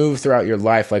just move throughout your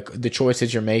life, like the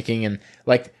choices you're making and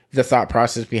like the thought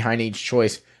process behind each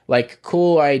choice. Like,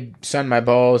 cool, I sunned my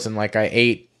balls and, like, I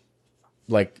ate,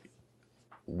 like,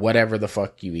 whatever the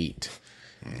fuck you eat.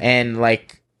 And,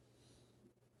 like,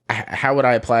 how would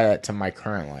I apply that to my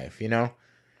current life,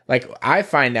 Like, I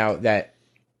find out that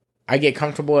I get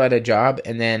comfortable at a job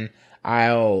and then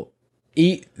I'll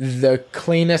eat the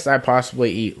cleanest I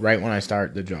possibly eat right when I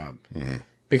start the job.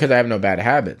 Because I have no bad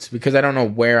habits. Because I don't know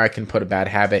where I can put a bad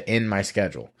habit in my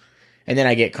schedule. And then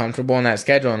I get comfortable in that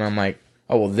schedule and I'm like,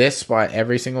 oh, well, this spot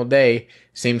every single day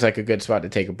seems like a good spot to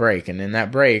take a break. And in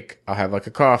that break, I'll have like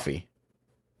a coffee.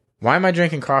 Why am I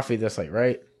drinking coffee this late,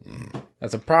 right?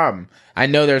 That's a problem. I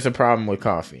know there's a problem with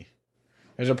coffee.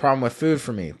 There's a problem with food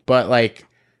for me. But like,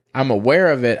 I'm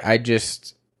aware of it.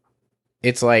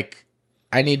 It's like,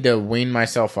 I need to wean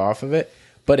myself off of it.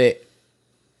 But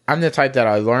I'm the type that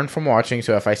I learn from watching.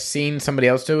 So if I seen somebody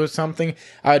else do something,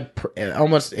 I'd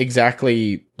almost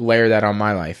exactly layer that on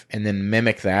my life and then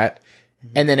mimic that.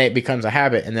 And then it becomes a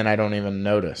habit, and then I don't even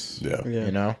notice. Yeah.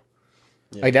 You know?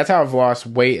 Yeah. Like, that's how I've lost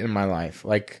weight in my life.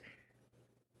 Like,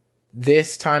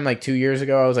 this time, like 2 years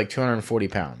ago, I was like 240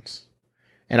 pounds.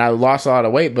 And I lost a lot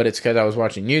of weight, but it's because I was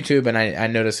watching YouTube, and I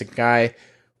noticed a guy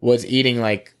was eating,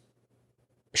 like,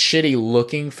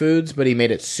 shitty-looking foods, but he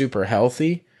made it super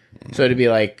healthy. So it'd be,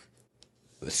 like,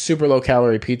 super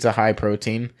low-calorie pizza, high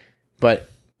protein,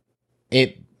 but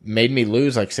it made me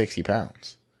lose, like, 60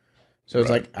 pounds. So it's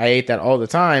like I ate that all the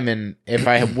time, and if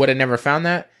I would have never found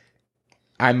that,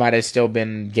 I might have still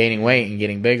been gaining weight and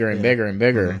getting bigger and bigger and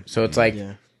bigger. So it's like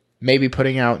maybe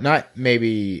putting out, not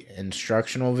maybe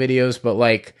instructional videos, but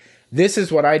like, this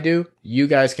is what I do. You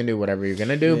guys can do whatever you're going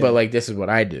to do, but like, this is what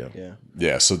I do.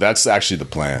 Yeah, so that's actually the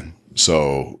plan.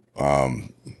 So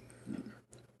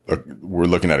we're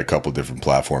looking at a couple different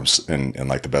platforms and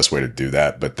like the best way to do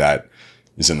that, but that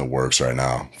is in the works right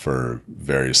now for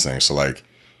various things. So like,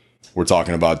 we're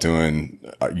talking about doing,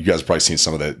 you guys have probably seen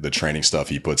some of the training stuff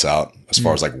he puts out as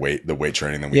far as like the weight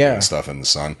training that we do and stuff in the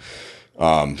sun.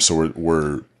 So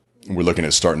we're looking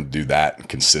at starting to do that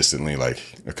consistently, like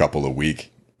a couple a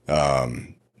week.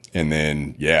 And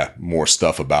then, more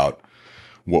stuff about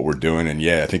what we're doing. And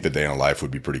I think the day in life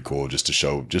would be pretty cool just to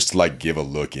show, just to like give a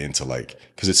look into like,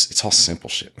 cause it's all simple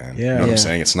shit, man. You know what I'm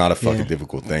saying? It's not a fucking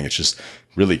difficult thing. It's just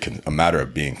really a matter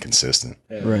of being consistent.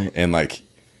 Right. And like,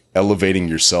 elevating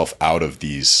yourself out of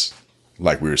these,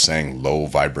 like we were saying, low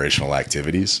vibrational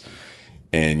activities.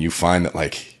 And you find that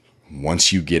like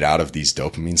once you get out of these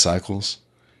dopamine cycles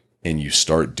and you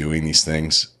start doing these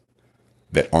things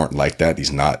that aren't like that,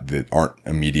 that aren't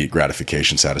immediate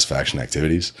gratification, satisfaction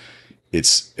activities,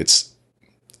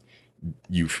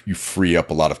 you free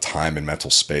up a lot of time and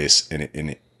mental space,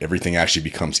 and everything actually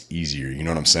becomes easier. You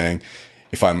know what I'm saying?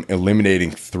 If I'm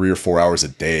eliminating 3 or 4 hours a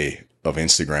day of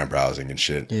Instagram browsing and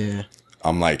shit,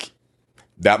 I'm like,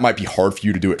 that might be hard for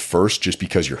you to do at first just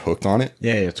because you're hooked on it.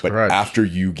 Yeah, it's but correct. After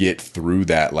you get through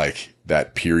that, like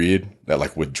that period, that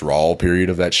like withdrawal period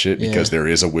of that shit, because there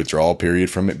is a withdrawal period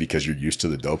from it because you're used to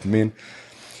the dopamine,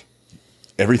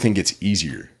 everything gets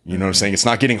easier. You know what I'm saying? It's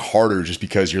not getting harder just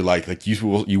because you're like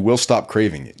you will stop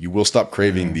craving it. You will stop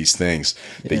craving these things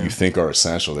that you think are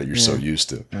essential that you're so used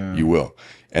to. You will.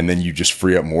 And then you just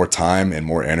free up more time and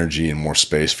more energy and more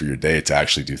space for your day to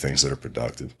actually do things that are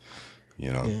productive.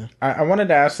 You know? Yeah. I wanted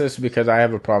to ask this because I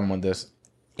have a problem with this.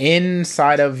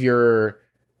 Inside of your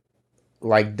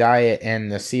like diet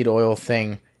and the seed oil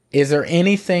thing, is there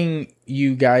anything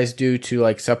you guys do to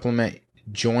like supplement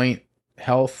joint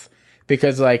health?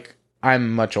 Because like,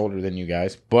 I'm much older than you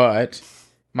guys, but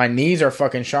my knees are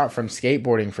fucking shot from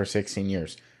skateboarding for 16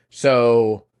 years.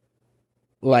 So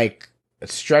like,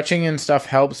 stretching and stuff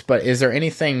helps, but is there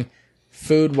anything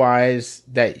food wise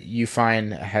that you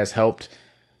find has helped,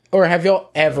 or have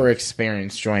y'all ever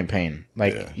experienced joint pain?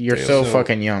 Like you're so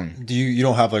fucking young. Do you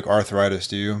don't have like arthritis,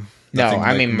 do you? Nothing, no, I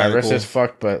like, mean medical? my wrist is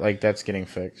fucked, but like that's getting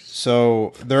fixed.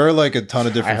 So there are like a ton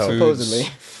of different foods.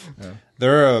 Supposedly.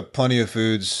 There are plenty of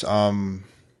foods,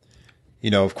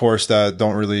 of course,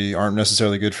 that aren't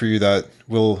necessarily good for you, that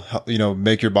will,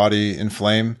 make your body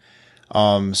inflame.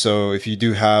 So if you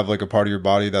do have like a part of your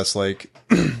body that's like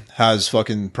has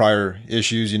fucking prior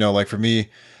issues, like for me,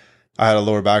 I had a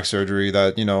lower back surgery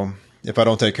that, if I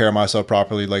don't take care of myself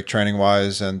properly, like training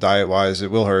wise and diet wise,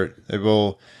 it will hurt.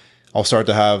 I'll start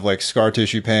to have like scar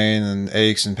tissue pain and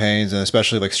aches and pains, and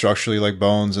especially like structurally, like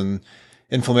bones and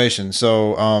inflammation.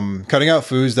 So, cutting out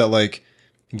foods that like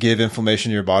give inflammation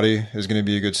to your body is going to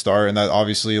be a good start. And that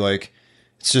obviously like,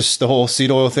 it's just the whole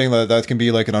seed oil thing that can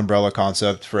be like an umbrella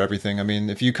concept for everything. I mean,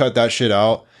 if you cut that shit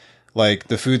out, like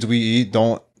the foods we eat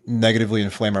don't negatively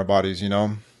inflame our bodies, And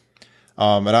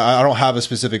I don't have a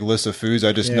specific list of foods.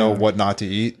 I just know what not to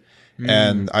eat.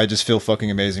 And I just feel fucking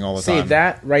amazing all the time. See,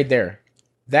 that right there,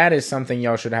 that is something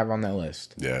y'all should have on that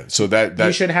list. Yeah. So that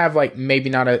you should have like, maybe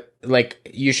not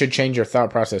you should change your thought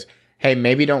process. Hey,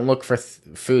 maybe don't look for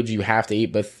foods you have to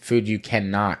eat, but food you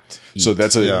cannot eat. So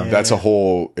that's a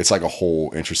whole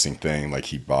interesting thing. Like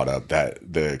he brought up that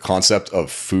the concept of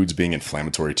foods being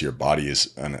inflammatory to your body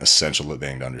is an essential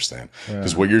thing to understand.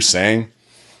 Because what you're saying,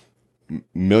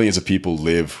 millions of people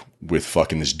live with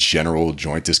fucking this general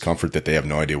joint discomfort that they have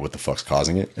no idea what the fuck's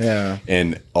causing it. Yeah.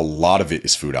 And a lot of it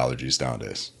is food allergies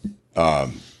nowadays.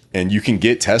 And you can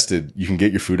get tested. You can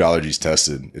get your food allergies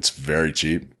tested. It's very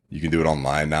cheap. You can do it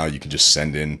online now. You can just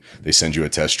they send you a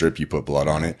test strip, you put blood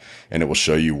on it, and it will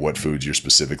show you what foods you're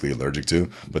specifically allergic to.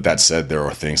 But that said, there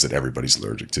are things that everybody's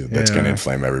allergic to that's going to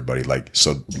inflame everybody. Like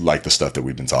the stuff that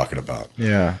we've been talking about.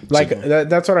 Yeah. Like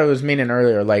that's what I was meaning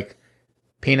earlier. Like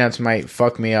peanuts might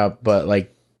fuck me up, but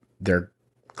like they're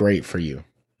great for you.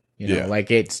 You know,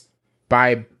 like it's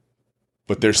by.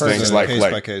 But there's things like case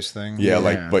by case thing. Yeah,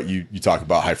 like but you talk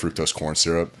about high fructose corn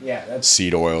syrup. Yeah, that's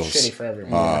seed oils. shitty for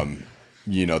everyone.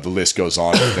 You know, the list goes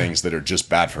on of things that are just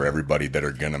bad for everybody that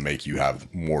are going to make you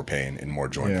have more pain and more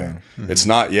joint pain. Mm-hmm. It's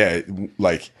not,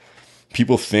 like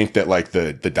people think that like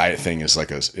the diet thing is like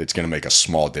it's going to make a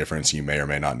small difference. You may or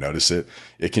may not notice it.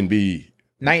 It can be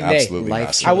night and day. Absolutely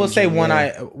massive. I will say when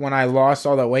I lost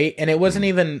all that weight, and it wasn't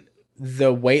even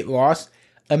the weight loss,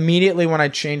 immediately when I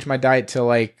changed my diet to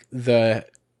like the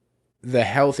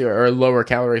healthier or lower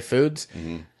calorie foods,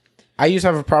 I used to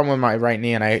have a problem with my right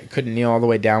knee, and I couldn't kneel all the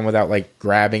way down without like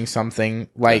grabbing something,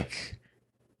 like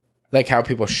how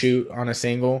people shoot on a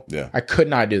single. Yeah, I could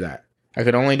not do that. I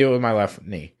could only do it with my left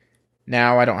knee.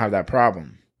 Now I don't have that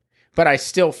problem, but I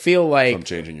still feel like from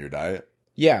changing your diet.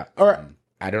 Yeah, or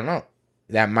I don't know.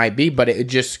 That might be, but it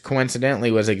just coincidentally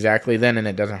was exactly then, and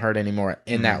it doesn't hurt anymore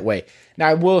in that way. Now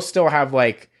I will still have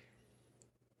like.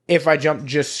 If I jump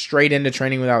just straight into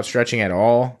training without stretching at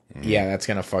all, that's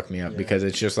going to fuck me up because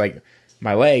it's just like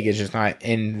my leg is just not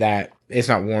in that. It's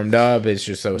not warmed up. It's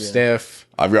just so stiff.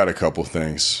 I've got a couple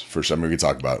things for some. We can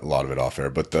talk about a lot of it off air,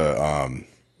 but the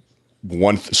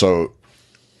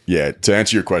to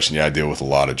answer your question, I deal with a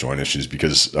lot of joint issues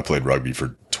because I played rugby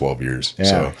for 12 years. Yeah.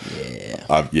 So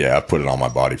I've put it on my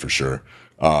body for sure.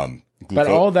 But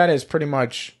all that is pretty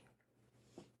much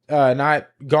not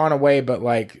gone away, but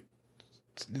like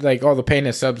all the pain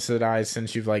is subsidized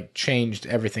since you've like changed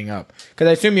everything up. Because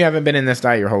I assume you haven't been in this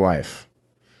diet your whole life.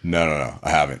 No, I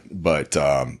haven't. But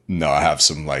no, I have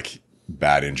some like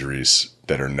bad injuries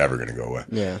that are never going to go away.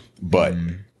 Yeah, but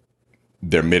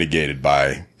they're mitigated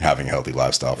by having a healthy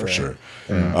lifestyle for sure.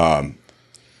 Yeah.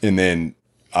 And then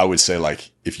I would say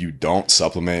like if you don't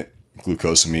supplement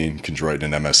glucosamine, chondroitin,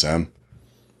 and MSM,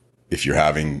 if you're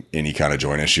having any kind of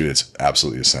joint issue, it's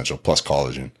absolutely essential. Plus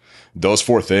collagen. Those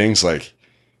four things like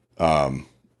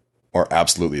are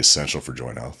absolutely essential for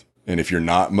joint health. And if you're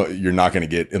not going to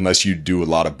get, unless you do a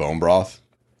lot of bone broth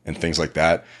and things like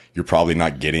that, you're probably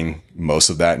not getting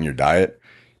most of that in your diet.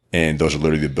 And those are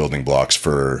literally the building blocks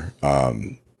for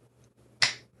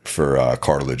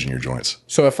cartilage in your joints.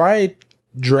 So if I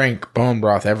drink bone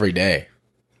broth every day,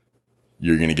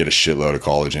 you're going to get a shitload of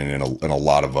collagen and a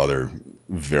lot of other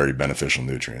very beneficial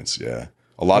nutrients. Yeah.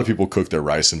 A lot of people cook their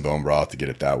rice in bone broth to get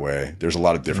it that way. There's a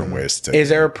lot of different ways to take it. Is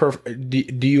there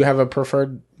do you have a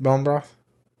preferred bone broth?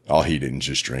 I'll heat it and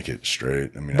just drink it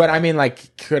straight. I mean,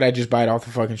 like, could I just buy it off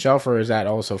the fucking shelf, or is that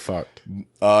also fucked?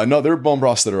 No, there are bone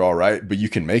broths that are all right, but you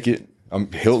can make it.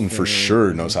 Hilton for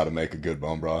sure knows how to make a good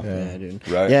bone broth. Yeah, dude.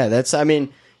 Right?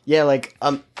 Yeah, like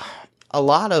a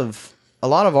lot of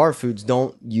our foods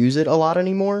don't use it a lot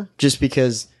anymore, just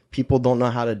because people don't know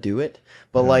how to do it.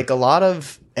 But like a lot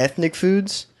of ethnic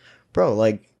foods, bro,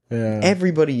 like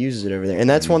everybody uses it over there. And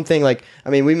that's one thing, like, I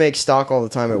mean, we make stock all the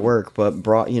time at work, but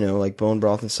broth, like bone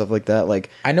broth and stuff like that. Like,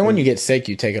 I know when you get sick,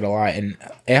 you take it a lot, and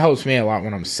it helps me a lot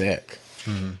when I'm sick.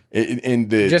 In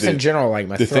general, like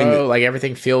my throat, like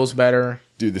everything feels better.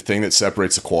 Dude, the thing that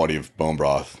separates the quality of bone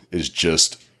broth is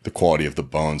just the quality of the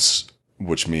bones,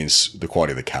 which means the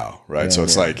quality of the cow, right? So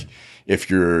it's like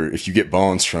if you get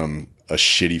bones from a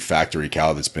shitty factory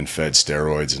cow that's been fed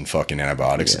steroids and fucking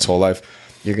antibiotics its whole life,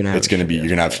 you're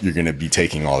gonna be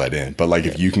taking all that in. But like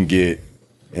if you can get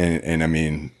and I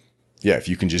mean, if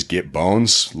you can just get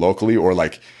bones locally or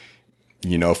like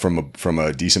from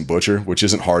a decent butcher, which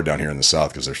isn't hard down here in the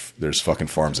South because there's fucking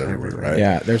farms everywhere, right?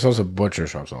 Yeah, there's also butcher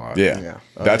shops a lot. Yeah.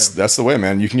 That's the way,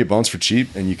 man. You can get bones for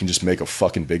cheap, and you can just make a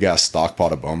fucking big ass stock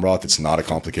pot of bone broth. It's not a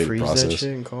complicated freeze process. That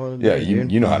shit and call it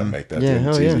you know how to make that. Yeah, dude.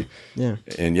 hell It's easy. Yeah.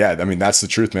 And I mean that's the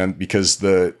truth, man. Because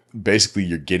basically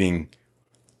you're getting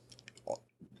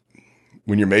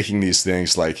when you're making these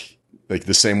things like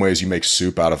the same way as you make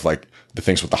soup out of like the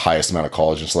things with the highest amount of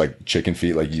collagen, so like chicken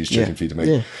feet, like you use chicken feet to make.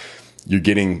 Yeah. You're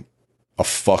getting a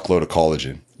fuckload of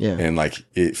collagen. Yeah. And like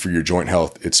for your joint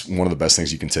health, it's one of the best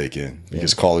things you can take in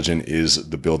because collagen is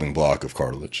the building block of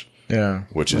cartilage. Yeah.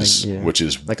 Which is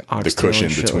like the cushion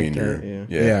between like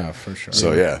your for sure.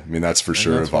 So I mean that's for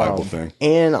sure a viable thing.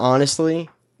 And honestly,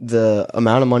 the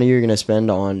amount of money you're gonna spend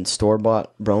on store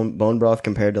bought bone broth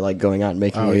compared to like going out and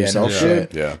making it yourself,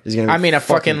 dude, is gonna. Be a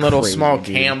fucking little crazy, small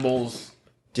dude. Campbell's.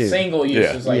 Dude. Single use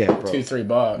is like bro.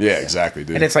 $2-3. Yeah, exactly,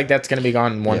 dude. And it's like that's gonna be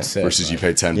gone in one sip. Versus you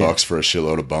pay $10 for a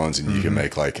shitload of bones and you can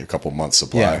make like a couple months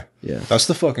supply. Yeah. That's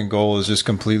the fucking goal, is just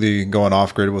completely going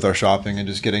off grid with our shopping and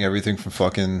just getting everything from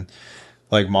fucking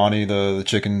like Monty, the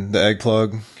chicken, the egg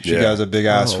plug. She has a big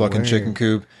ass fucking chicken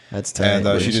coop. That's tight.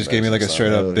 And she just gave me like a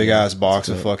straight up big ass box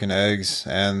of fucking eggs.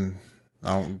 And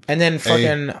then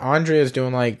fucking Andrea's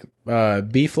doing like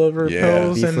beef liver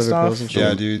pills beef and liver stuff. pills and shit.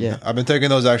 yeah, dude. Yeah. I've been taking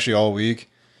those actually all week.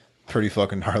 Pretty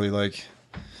fucking gnarly. Like,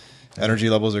 energy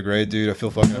levels are great, dude. I feel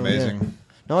fucking amazing.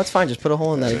 No, it's fine. Just put a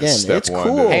hole in that again. Step It's one,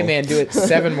 cool. dude. Hey man, do it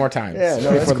 7 more times no,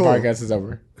 before that's the cool. podcast is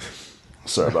over.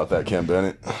 Sorry about that, Ken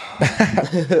Bennett.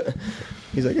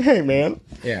 He's like, hey man.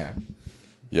 Yeah.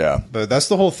 Yeah. But that's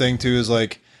the whole thing too. Is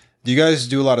like, do you guys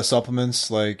do a lot of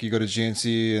supplements? Like, you go to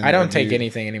GNC? And I don't take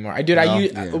anything anymore.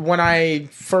 When I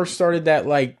first started that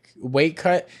like weight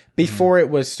cut before it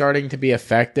was starting to be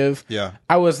effective. Yeah.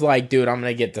 I was like, dude, I'm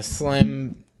gonna get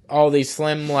all these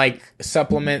slim like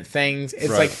supplement things. It's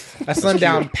like a slim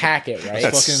down packet, right?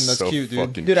 That's cute,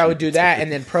 dude. Dude, I would do that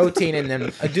and then protein and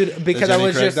then dude, because I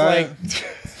was just diet? like,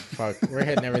 fuck, we're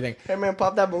hitting everything. Hey man,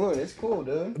 pop that balloon. It's cool,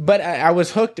 dude. But I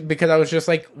was hooked because I was just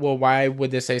like, well, why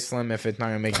would this say slim if it's not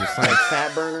gonna make you slim?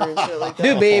 Fat burner and shit like that.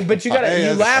 Dude, babe, but you gotta Hey, you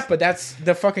that's- laugh, but that's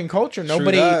the fucking culture.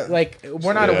 Nobody that. like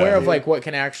we're not aware of like what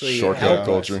can actually Shortcut help us.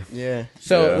 culture. Yeah.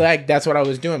 So Yeah. like that's what I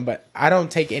was doing, but I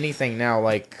don't take anything now.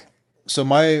 Like So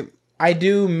I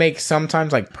do make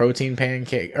sometimes like protein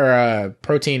pancake or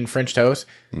protein French toast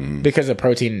because the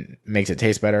protein makes it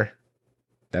taste better.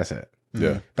 That's it.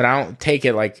 Yeah. But I don't take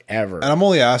it like ever. and I'm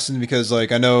only asking because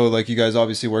like I know like you guys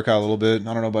obviously work out a little bit.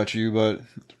 I don't know about you, but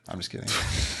I'm just kidding.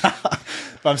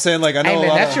 But I'm saying like I know Hey a man,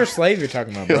 lot that's of, your slave you're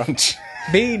talking about, bro.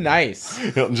 Be nice.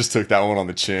 Hilton just took that one on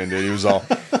the chin, dude. He was all,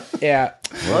 Yeah.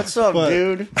 What's up,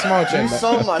 dude? Small chin. You but-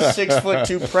 saw my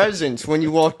 6'2" presence when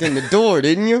you walked in the door,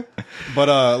 didn't you?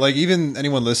 But like even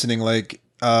anyone listening, like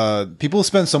people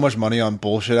spend so much money on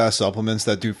bullshit ass supplements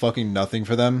that do fucking nothing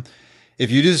for them. If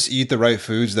you just eat the right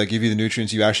foods that give you the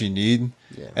nutrients you actually need,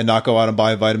 and not go out and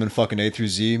buy vitamin fucking A through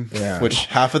Z, which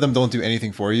half of them don't do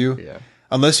anything for you. Yeah.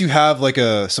 Unless you have like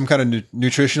some kind of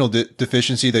nutritional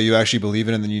deficiency that you actually believe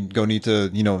in, and then you go need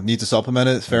to supplement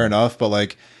it. Fair enough, but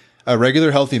like a regular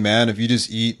healthy man, if you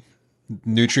just eat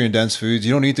nutrient dense foods,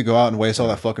 you don't need to go out and waste all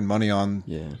that fucking money on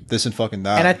this and fucking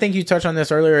that. And I think you touched on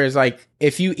this earlier is like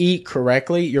if you eat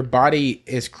correctly, your body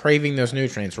is craving those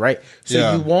nutrients, right?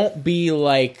 So you won't be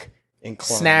like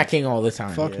snacking all the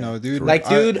time. Fuck no, dude. Like,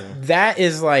 dude, that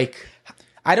is like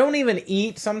I don't even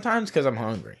eat sometimes because I'm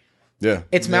hungry. yeah.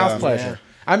 It's mouth pleasure.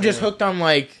 I'm just hooked on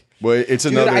like. Well, it's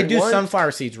Dude, another. I do one-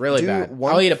 sunflower seeds really dude, bad.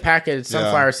 one- I'll eat a packet of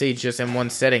sunflower seeds just in one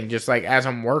sitting, just like as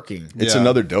I'm working. It's Yeah.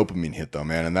 another dopamine hit, though,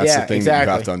 man, and that's Yeah, the thing that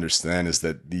exactly. you have to understand is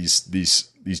that these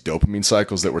dopamine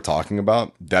cycles that we're talking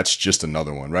about, that's just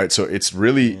another one, right? So it's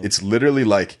really, it's literally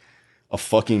like a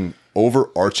fucking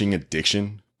overarching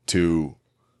addiction to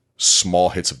small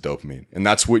hits of dopamine, and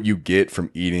that's what you get from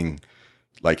eating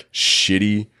like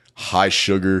shitty, high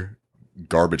sugar,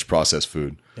 garbage processed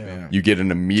food. Yeah. You get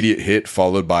an immediate hit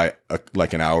followed by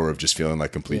like an hour of just feeling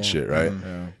like complete shit, right?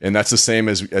 And that's the same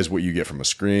as what you get from a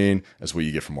screen, as what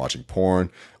you get from watching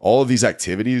porn. All of these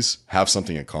activities have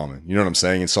something in common. You know what I'm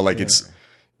saying? And so like it's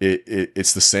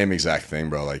the same exact thing,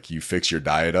 bro. Like you fix your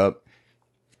diet up,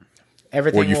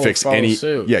 Everything or you will fix follow any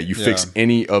suit. fix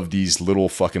any of these little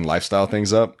fucking lifestyle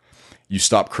things up, you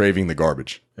stop craving the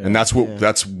garbage. And that's what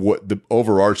the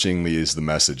overarchingly is the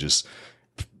message is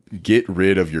get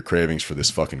rid of your cravings for this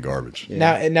fucking garbage.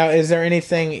 Now, is there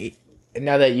anything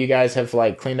now that you guys have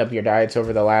like cleaned up your diets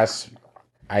over the last,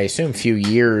 I assume, few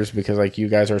years because like you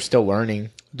guys are still learning,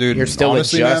 Dude, you're still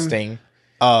honestly, man, adjusting.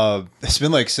 It's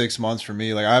been like 6 months for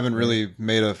me. Like I haven't really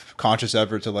made a conscious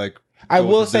effort to like. I go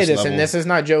will to say this, level. and this is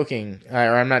not joking, or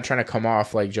I'm not trying to come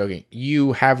off like joking.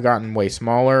 You have gotten way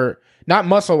smaller, not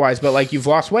muscle wise, but like you've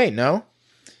lost weight. No,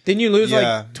 didn't you lose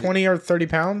like 20 or 30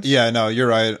 pounds? Yeah, no, you're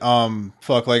right.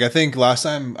 Fuck, like I think last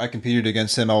time I competed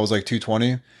against him, I was like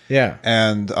 220. Yeah,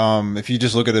 And if you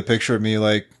just look at a picture of me,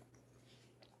 like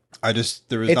there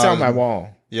was. it's not on as- my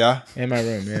wall Yeah, in my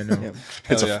room. Yeah, no.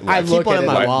 It's Hell a yeah. I keep look one at in it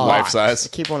my like wall. life size. I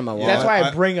keep one in my wall. That's why I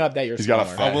I- bring up that you're He's got a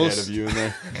smaller. fat will head s- of you in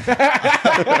there.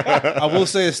 I will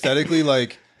say aesthetically,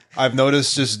 like I've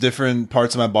noticed just different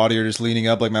parts of my body are just leaning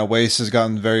up. Like my waist has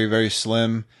gotten very, very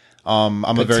slim. I'm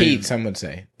a very Petite, some would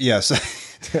say. yes,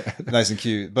 nice and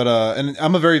cute. But and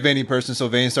I'm a very veiny person, so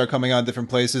veins start coming out in different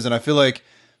places, and I feel like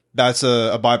that's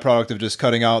a byproduct of just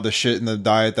cutting out the shit in the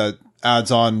diet that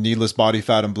adds on needless body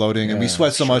fat and bloating. And we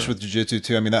sweat so much with jiu-jitsu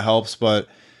too. I mean, that helps. But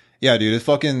yeah, dude, it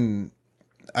fucking,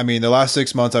 I mean, the last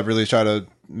 6 months I've really tried to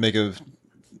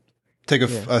take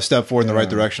a step forward in the right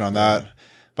direction on that.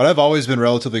 But I've always been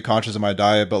relatively conscious of my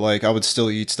diet, but like I would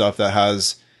still eat stuff that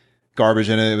has garbage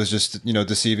in it. It was just,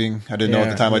 disceiving. I didn't know at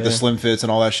the time, like the Slim Fits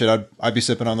and all that shit. I'd be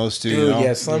sipping on those too. Dude,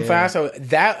 yeah, Slim Fast. I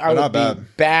would be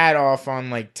bad off on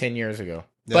like 10 years ago.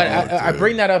 Yeah, but I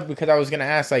bring that up because I was going to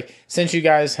ask, like, since you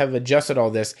guys have adjusted all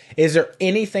this, is there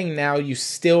anything now you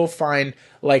still find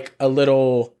like a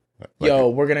little,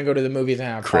 we're going to go to the movies and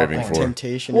have craving for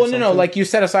temptation? Well, no, like you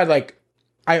set aside, like,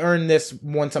 I earn this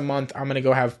once a month. I'm going to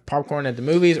go have popcorn at the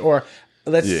movies, or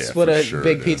let's split a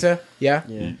big pizza. Yeah.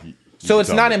 So it's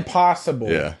not impossible.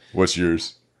 Yeah. What's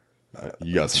yours?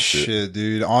 You got some shit,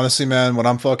 dude. Honestly, man, when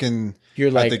I'm fucking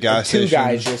at the gas two station,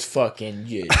 guys just fucking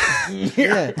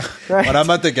yeah. Right. When I'm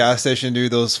at the gas station,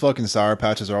 dude, those fucking Sour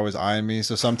Patches are always eyeing me.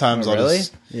 So sometimes I'll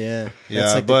just yeah.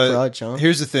 That's like but the crutch, huh?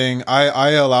 Here's the thing: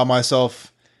 I allow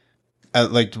myself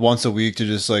at like once a week to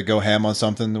just like go ham on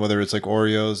something, whether it's like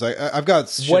Oreos. I've got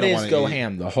shit what I is go eat.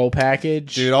 ham? The whole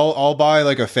package, dude. I'll buy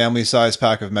like a family size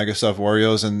pack of Mega Stuffed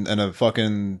Oreos and a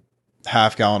fucking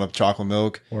half gallon of chocolate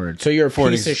milk. So you're a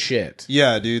piece of shit.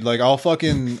 Yeah, dude. Like I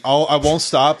won't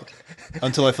stop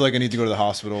until I feel like I need to go to the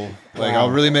hospital. Like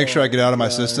I'll really make sure I get out of my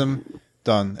system.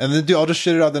 Done. And then I'll just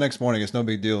shit it out the next morning. It's no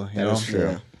big deal. You know? True.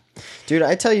 Yeah. Dude,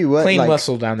 I tell you what, Clean like,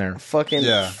 muscle down there. Fucking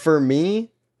for me.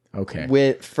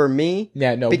 Okay. For me,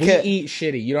 yeah, no, because, we eat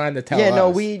shitty. You don't have to tell yeah, us. no,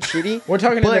 we eat shitty. We're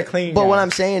talking to the clean. But guys. what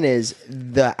I'm saying is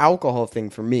the alcohol thing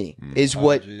for me is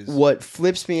what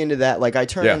flips me into that. Like I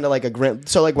turn into like a grim.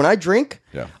 So like when I drink,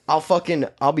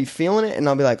 I'll be feeling it and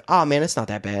I'll be like, oh man, it's not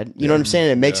that bad. You know what I'm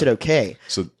saying? It makes it okay.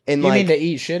 So and you like, mean to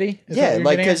eat shitty? Yeah,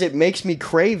 like because it makes me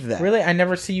crave that. Really, I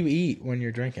never see you eat when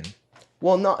you're drinking.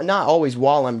 Well, not always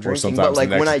while I'm drinking, but like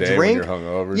when I drink,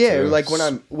 like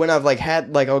when I've like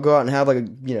had like I'll go out and have like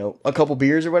a couple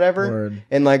beers or whatever,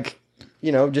 and like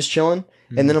just chilling,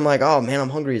 and then I'm like, oh man,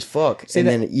 I'm hungry as fuck,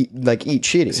 then eat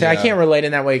shitty. See, I can't relate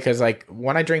in that way because like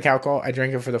when I drink alcohol, I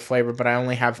drink it for the flavor, but I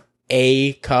only have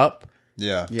a cup.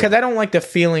 Yeah, because I don't like the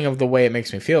feeling of the way it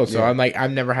makes me feel. So I'm like, I've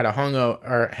never had a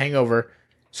hangover,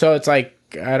 so it's like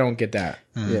I don't get that.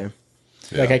 Yeah.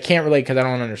 Like I can't relate because I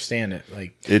don't understand it.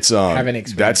 Like it's having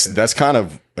experience. That's kind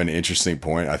of an interesting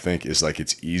point. I think is like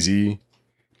it's easy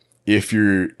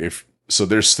if so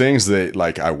there's things that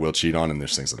like I will cheat on and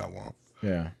there's things that I won't.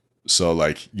 Yeah. So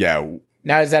like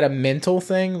Now is that a mental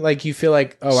thing? Like you feel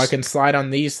like I can slide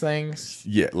on these things?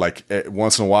 Yeah, like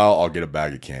once in a while I'll get a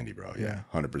bag of candy, bro. Yeah,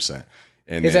 100%.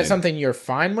 And is that something you're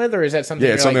fine with, or is that something?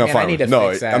 Yeah, it's something like, I'm fine with. No,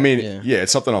 fix that? I mean,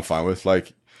 it's something I'm fine with.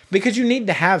 Like. Because you need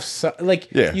to have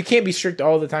you can't be strict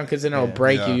all the time because then it'll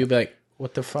break you. You'll be like,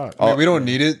 what the fuck? I mean, we don't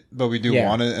need it, but we do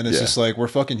want it, and it's just like we're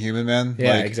fucking human, man.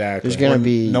 Yeah, like, exactly. There's gonna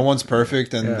be no one's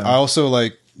perfect, and I also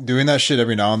like doing that shit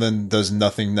every now and then does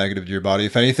nothing negative to your body.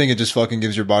 If anything, it just fucking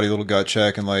gives your body a little gut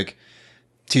check and like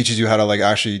teaches you how to like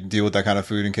actually deal with that kind of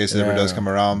food in case it ever does come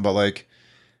around. But like,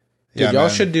 dude, y'all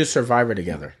should do Survivor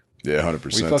together. Yeah,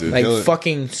 100%. Dude. Like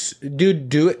fucking, dude,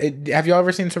 do it. Have y'all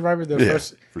ever seen Survivor? The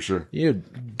first, for sure. You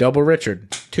double Richard,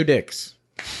 2 dicks.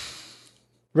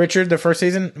 Richard, the first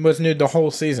season was nude the whole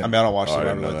season. I mean, I don't watch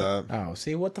Survivor like that. Oh,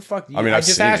 see what the fuck? I mean, I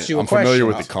just asked you. I'm familiar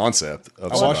with the concept.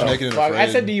 Of I watched Naked and Afraid. I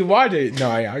said, do you watch it?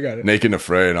 No, I got it. Naked and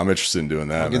Afraid. I'm interested in doing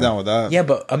that. I'll get down with that. Yeah,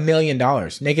 but $1 million.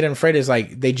 Naked and Afraid is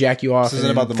like they jack you off. This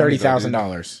isn't about the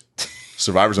 $30,000.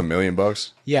 Survivor's $1 million.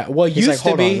 Yeah, well, it used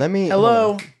to be.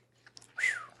 Hello.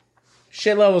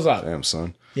 Shit levels up. Damn,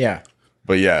 son. Yeah.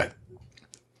 But yeah,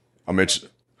 I'm interested.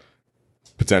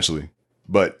 Potentially.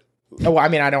 But. Oh, I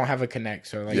mean, I don't have a connect,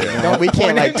 so like, we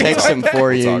can't like text him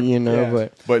for you,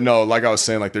 But no, like I was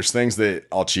saying, like there's things that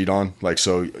I'll cheat on. Like,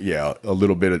 so yeah, a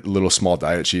little small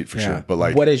diet cheat for sure. But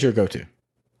like, what is your go-to?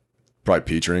 Probably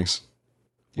peach rings.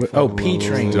 Peach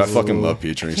rings. Dude, I fucking love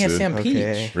peach rings, I can't dude. stand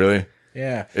peach. Really?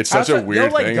 Yeah, it's such a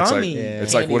weird thing.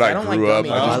 It's like what I grew up.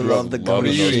 I love the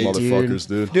gummy shit, motherfuckers,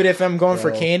 dude. Dude, if I'm going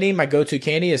for candy, my go-to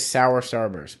candy is sour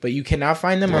Starburst, but you cannot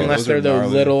find them unless they're the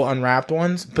little unwrapped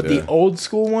ones. But the old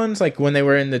school ones, like when they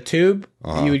were in the tube,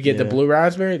 you would get the blue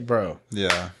raspberry, bro.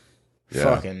 Yeah.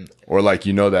 Fucking. Or like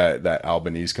that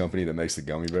Albanese company that makes the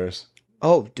gummy bears.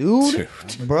 Oh, dude,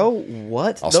 bro,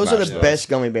 what? Those are the best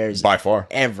gummy bears by far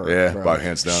ever. Yeah, bro. by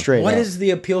hands down. Straight What up. is the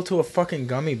appeal to a fucking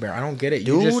gummy bear? I don't get it.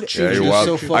 Dude, you just choose. You're wild.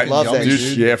 so fucking love that,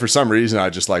 dude. Yeah, for some reason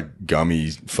I just like gummy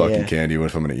fucking candy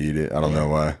if I'm gonna eat it. I don't know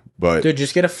why, but Dude,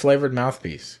 just get a flavored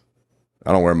mouthpiece.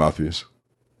 I don't wear mouthpiece.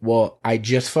 Well, I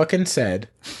just fucking said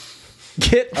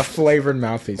Get a flavored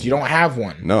mouthpiece. You don't have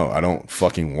one. No, I don't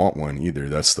fucking want one either.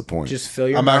 That's the point. Just fill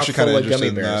your I'm mouth actually kind full of of gummy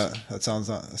interested in bears.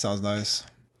 that. That sounds nice.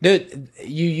 Dude,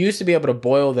 you used to be able to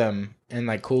boil them in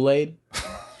like Kool-Aid.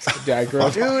 Dude, I grew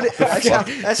up. Dude,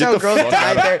 that's how girls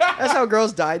dyed their. That's how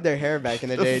girls dyed their hair back in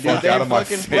the day, dude. fuck out of my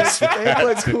face they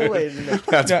put Kool-Aid in it.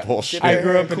 That's bullshit. I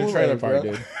grew up in a Kool-Aid, trailer park,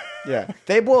 bro. dude. Yeah,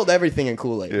 they boiled everything in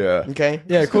Kool-Aid. Yeah. Okay.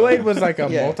 Yeah, Kool-Aid was like a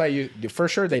Yeah. multi-use. For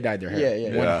sure, they dyed their hair.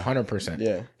 Yeah. 100%.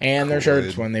 Yeah. And their Kool-Aid.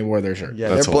 shirts when they wore their shirts. Yeah,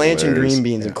 That's they're blanching hilarious. green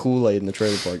beans and Kool-Aid in the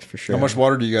trailer parks for sure. How much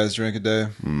water do you guys drink a day?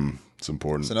 It's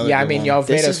important. It's another Yeah, I good mean, one. y'all have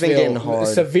This made has us been getting feel hard.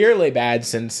 severely bad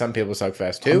since some people suck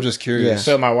fast too. I'm just curious.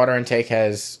 So my water intake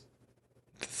has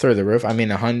through the roof. I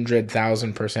mean,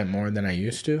 100,000% more than I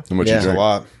used to. How much Yeah. you It's a drink?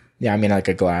 lot. Yeah, I mean, like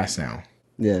a glass now.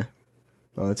 Yeah.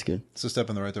 Oh, that's good. It's a step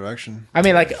in the right direction. I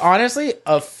mean, like honestly,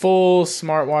 a full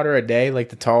smart water a day, like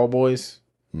the tall boys.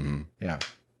 Yeah.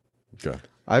 Okay.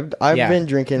 I've Yeah. been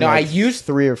drinking. No, like I used-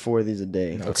 3 or 4 of these a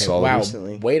day. Okay. solid. Wow.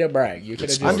 Recently. Way to brag. You could have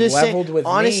just, I'm just leveled saying. with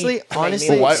Honestly, me. to make me honestly,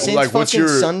 look why- good. since like, what's fucking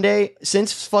your-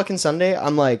 Sunday,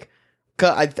 I'm like,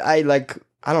 'cause I like.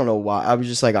 I don't know why. I was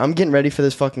just like, I'm getting ready for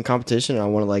this fucking competition and I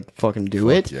want to like fucking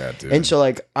do it. yeah, dude. And so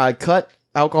like I cut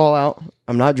alcohol out.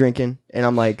 I'm not drinking and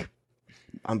I'm like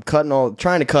I'm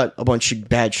trying to cut a bunch of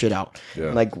bad shit out.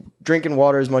 Yeah. Like drinking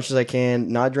water as much as I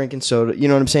can, not drinking soda. You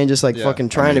know what I'm saying? Just like Yeah. fucking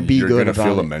trying to be you're good gonna about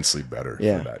feel it. immensely better.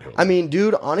 Yeah. For that, I mean,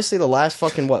 dude, honestly, the last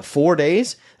fucking 4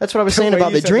 days. That's what I was saying The way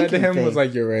about you the said that drinking to him thing. was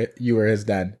like you were his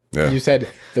dad. Yeah. You said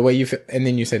the way and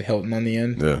then you said Hilton on the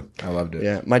end. Yeah. I loved it.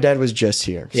 yeah, my dad was just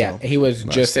here. So. Yeah, he was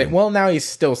just sitting. Well, now he's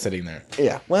still sitting there.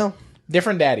 Yeah. Well,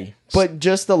 Different daddy. but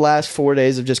just the last 4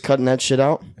 days of just cutting that shit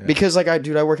out because like I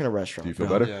work in a restaurant. Do you feel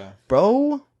bro. better? Yeah.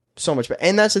 Bro, so much better.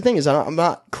 And that's the thing is I'm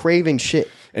not craving shit.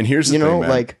 And here's the You know, thing, man.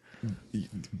 like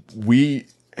We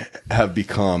have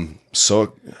become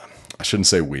so. I shouldn't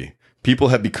say we. People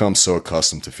have become so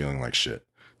accustomed to feeling like shit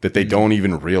that they don't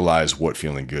even realize what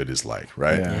feeling good is like.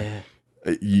 Right?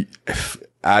 Yeah. You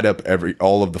add up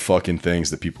all of the fucking things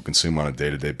that people consume on a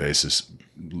day-to-day basis,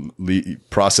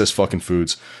 processed fucking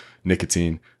foods,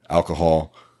 nicotine,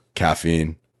 alcohol,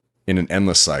 caffeine, in an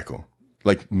endless cycle.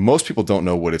 Like most people don't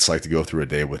know what it's like to go through a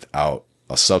day without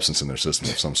a substance in their system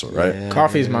of some sort, right?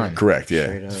 Coffee's mine. Correct. Yeah.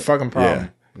 It's a fucking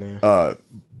problem.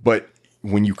 But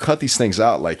when you cut these things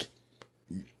out, like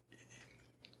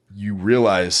you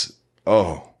realize,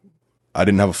 oh, I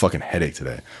didn't have a fucking headache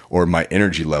today, or my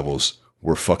energy levels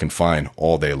were fucking fine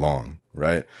all day long,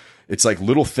 right? It's like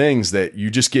little things that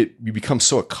you become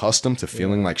so accustomed to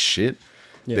feeling like shit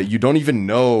that you don't even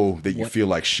know that you feel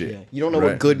like shit. yeah, you don't know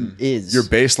right? what good is. Your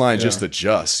baseline just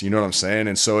adjusts, you know what I'm saying?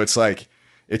 And so it's like,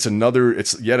 it's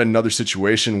yet another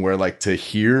situation where like to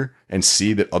hear and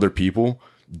see that other people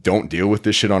don't deal with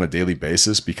this shit on a daily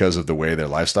basis because of the way their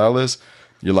lifestyle is.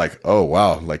 You're like, oh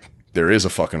wow, like there is a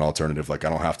fucking alternative. Like I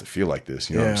don't have to feel like this.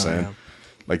 You know what I'm saying? Yeah.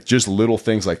 Like just little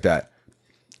things like that.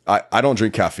 I don't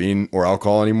drink caffeine or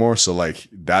alcohol anymore. So like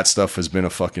that stuff has been a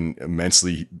fucking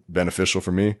immensely beneficial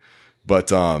for me. But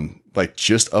like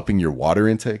just upping your water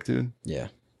intake, dude. Yeah.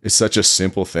 It's such a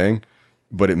simple thing,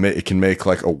 but it can make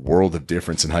like a world of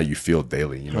difference in how you feel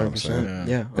daily. You know what I'm saying? Yeah,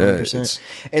 Yeah, 100%.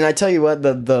 And I tell you what,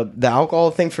 the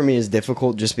alcohol thing for me is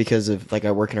difficult just because of like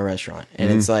I work in a restaurant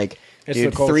and it's like, It's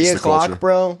dude, the culture. 3 It's the o'clock, culture.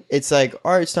 bro. It's like,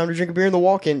 all right, it's time to drink a beer in the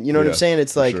walk-in. You know what Yeah, I'm saying?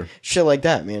 It's like sure. shit like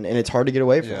that, man. And it's hard to get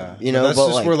away from. Yeah. You know, that's but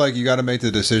just like, where like you got to make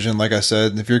the decision. Like I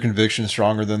said, if your conviction's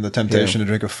stronger than the temptation to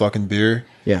drink a fucking beer,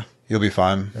 yeah, you'll be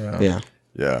fine. yeah,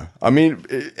 Yeah. I mean,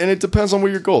 and it depends on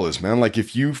what your goal is, man. Like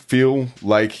if you feel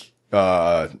like,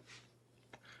 I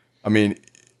mean,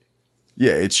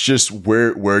 yeah, it's just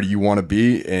where do you want to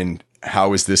be and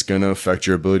how is this going to affect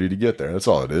your ability to get there? That's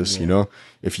all it is, you know?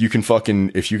 If you can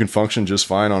function just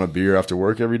fine on a beer after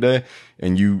work every day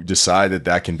and you decide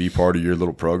that can be part of your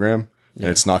little program and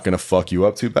it's not going to fuck you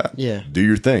up too bad. Yeah. Do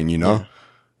your thing, you know?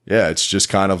 Yeah. It's just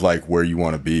kind of like where you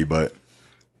want to be, but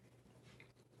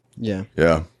yeah.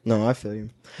 yeah. No, I feel you.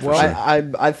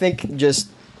 Well, I think just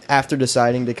after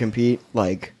deciding to compete,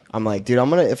 like I'm like, dude,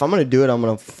 if I'm gonna do it, I'm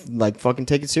gonna like fucking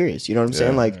take it serious. You know what I'm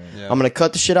saying? Like I'm gonna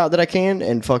cut the shit out that I can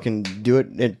and fucking do it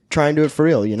and try and do it for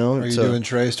real. You know? Are you So- doing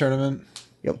Trey's tournament?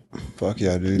 Yep. Fuck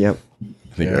yeah, dude. Yep.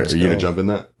 I think, are you going to jump in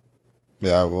that?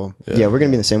 Yeah, I will. Yeah. We're gonna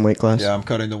be in the same weight class. Yeah, I'm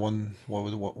cutting to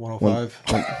 105.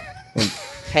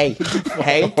 Hey,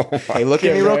 look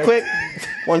at me real quick.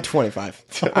 125.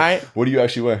 All right. What do you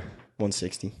actually weigh?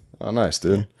 160. Oh, nice,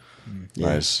 dude.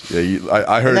 Nice. Yeah,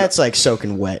 I heard. And that's like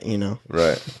soaking wet, you know?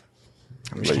 right.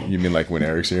 Like, you mean like when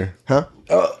Eric's here? Huh?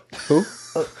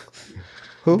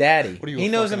 Who? Daddy. are you, He a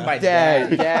knows him fucking by Dad.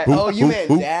 dad. Dad. Oh, you meant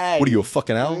dad. What are you, a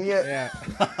fucking owl? Yeah.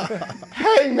 Yeah.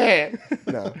 Hey, man.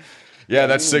 No. Yeah,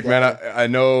 that's sick, man. I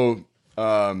know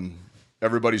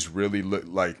everybody's really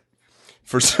like,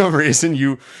 for some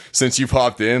reason, since you've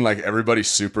hopped in, like everybody's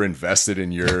super invested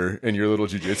in your little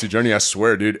jiu-jitsu journey. I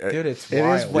swear, dude. Dude, it's It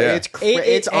wild. is. Yeah.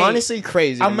 It's honestly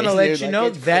crazy. I'm gonna let dude. you Like, know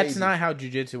it's that's crazy. not how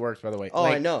jiu-jitsu works. By the way. Oh,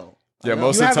 Like, I know. Yeah, I know.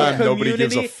 most You of the have a time, nobody gives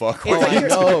a community. fuck Oh, what I you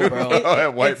know, do bro.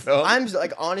 at white belt. I'm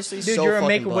like honestly Dude, so you're a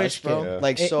fucking Make-A-Wish blessed, bro. kid.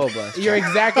 Like so blessed. You're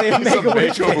exactly a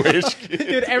Make-A-Wish kid. Make-A-Wish kid.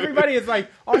 Dude, everybody is like,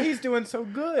 oh, he's doing so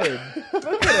good.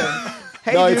 Look at him.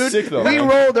 Hey, No, dude, it's sick, though, we man.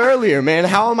 rolled earlier, man.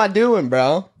 How am I doing,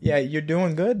 bro? Yeah, you're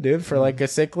doing good, dude. For like a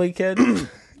sickly kid,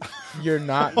 you're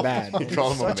not bad. dude.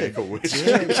 Call him a Make-A-Wish.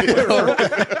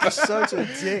 Such a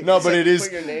dick. No, but it is.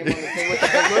 Put your name on the thing with the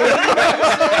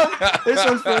balloon. This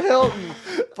one's for Hilton.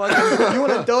 Fucking, you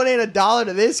want to donate $1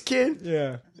 to this kid?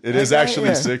 Yeah. It is Okay, actually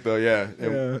yeah. sick though, yeah.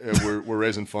 And we're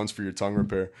raising funds for your tongue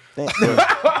repair.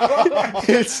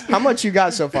 How much you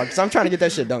got so far? Because I'm trying to get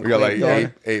that shit done. We got like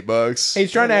quick, dog. $8.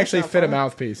 He's trying to that's actually not fit a fun.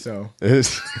 mouthpiece, so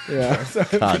It's- yeah.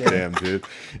 God damn, dude.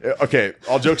 Okay,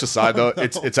 all jokes aside though,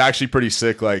 it's actually pretty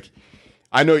sick. Like,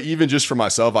 I know even just for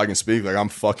myself, I can speak. Like, I'm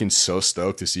fucking so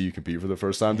stoked to see you compete for the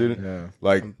first time, dude. Yeah.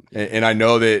 Like, and I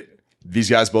know that these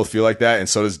guys both feel like that, and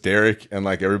so does Derek and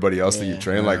like everybody else that you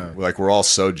train. Like we're all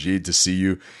so G'd to see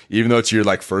you, even though it's your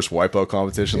like first white belt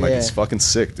competition. Like, Yeah. it's fucking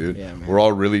sick, dude. Yeah, man. We're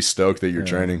all really stoked that you're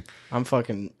training. I'm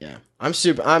fucking I'm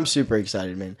super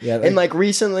excited, man. Yeah, and like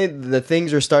recently, the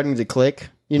things are starting to click,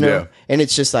 you know. Yeah. And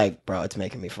it's just like, bro, it's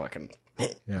making me fucking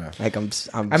Yeah. like I'm.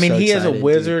 I mean, so he is a excited, dude.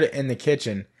 wizard in the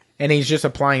kitchen, and he's just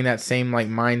applying that same like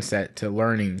mindset to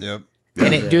learning. Yep.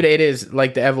 And dude, it is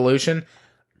like the evolution.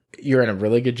 You're in a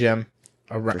really good gym,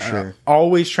 For sure.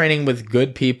 always training with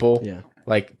good people. Yeah.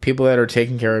 Like people that are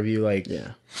taking care of you. Like,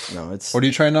 Yeah. No, it's What do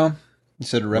you train on? You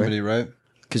said Remedy, right?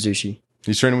 Kazushi.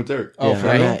 He's training with Derek. Oh, yeah, for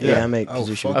I, real? yeah, I make Oh,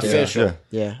 Kazushi. fuck with official. that.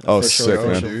 Yeah. Oh, official, sick, man.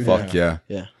 official. dude. Fuck yeah.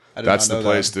 Yeah. I did That's not the know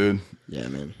place, that. dude. Yeah,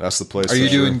 man. That's the place. Are you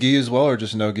for sure. doing gi as well, or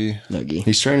just no gi? No gi.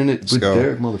 He's training it with go.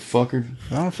 Derek, motherfucker.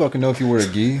 I don't fucking know if you wear a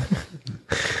gi.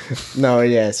 No,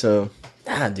 yeah. So,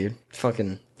 dude,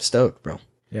 fucking stoked, bro.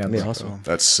 yeah, I mean, bro. awesome.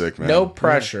 That's sick, man. No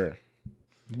pressure.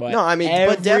 But No, I mean,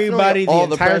 but definitely everybody, all the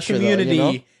the entire pressure, though, community you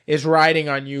know? is riding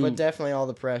on you But definitely all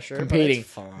the pressure. but competing. it's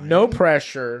fine. No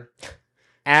pressure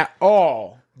at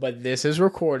all. But this is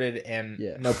recorded and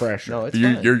Yeah. no pressure. No, it's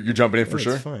You, fine. you're jumping in for It's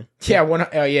sure. fine. yeah,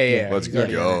 yeah. Let's He's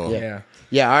already go. in it. Yeah. Yeah.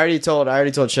 Yeah, I already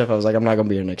told Chef I was like, I'm not gonna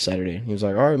be here next Saturday. He was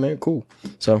like, all right, man, cool.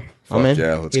 So I'm in.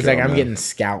 Yeah, let's He's go, like, I'm man. getting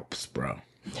scalps, bro.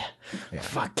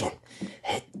 Fucking.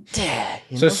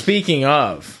 You So know? speaking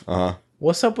of, Uh-huh.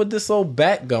 what's up with this little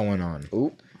bet going on?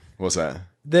 Ooh. What's that?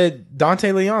 The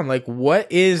Dante Leon, like, what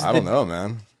is? I don't know,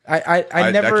 man. I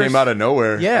never. That came out of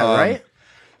nowhere. Yeah, right.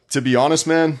 To be honest,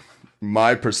 man,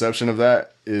 my perception of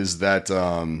that is that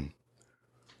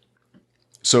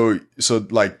so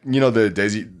like, you know, the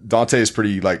Daisy Dante is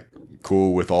pretty like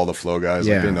cool with all the flow guys.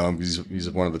 Yeah. Like, they know him. He's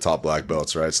one of the top black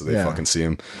belts, right? So they Yeah. fucking see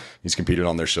him. He's competed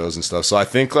on their shows and stuff. So I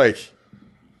think like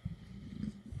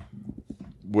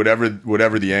whatever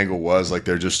the angle was, like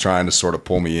they're just trying to sort of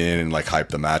pull me in and like hype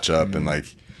the matchup. And like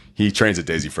he trains at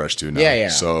Daisy Fresh too now. Yeah, yeah.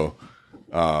 So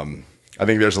I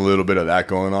think there's a little bit of that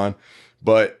going on.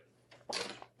 But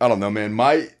I don't know, man.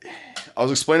 I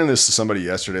was explaining this to somebody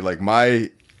yesterday. Like, my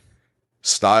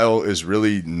style is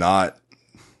really not.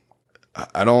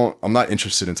 I'm not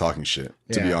interested in talking shit,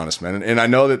 to be Yeah. honest, man. And I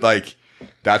know that like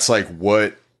that's like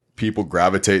what people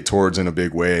gravitate towards in a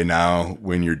big way now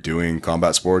when you're doing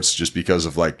combat sports, just because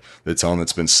of like the tone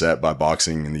that's been set by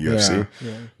boxing and the UFC.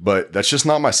 But that's just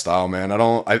not my style, man.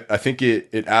 I think it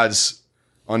adds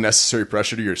unnecessary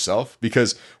pressure to yourself,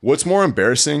 because what's more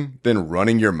embarrassing than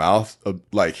running your mouth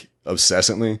like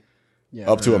obsessively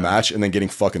up to a match and then getting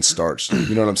fucking starched?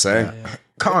 You know what I'm saying?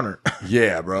 Connor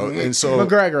Yeah, bro. And so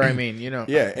McGregor. I mean, you know.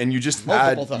 yeah, and you just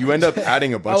Multiple you end up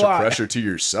adding a bunch of lot. pressure to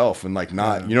yourself and like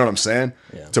not, you know what I'm saying?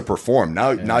 To perform.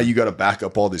 Now you got to back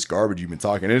up all this garbage you've been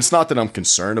talking. And it's not that I'm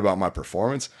concerned about my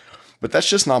performance, but that's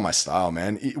just not my style,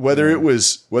 man. Whether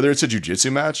it's a jiu-jitsu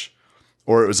match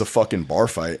or it was a fucking bar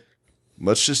fight,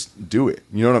 let's just do it.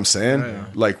 You know what I'm saying?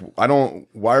 Like,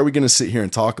 why are we going to sit here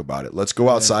and talk about it? Let's go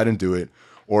outside and do it.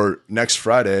 Or next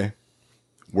Friday,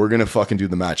 we're going to fucking do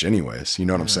the match anyways. You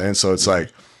know what I'm saying? So it's like,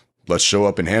 let's show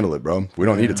up and handle it, bro. We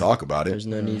don't need to talk about it. There's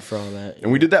no need for all that.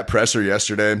 And we did that presser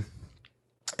yesterday.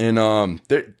 And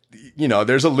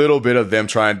there's a little bit of them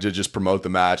trying to just promote the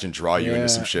match and draw you into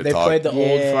some shit They talk. played the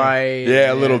old fight.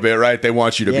 Yeah, a little bit, right? They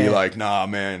want you to be Yeah. like, nah,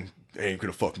 man, he ain't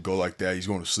gonna fucking go like that. He's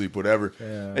going to sleep, whatever.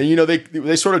 And you know,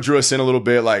 they sort of drew us in a little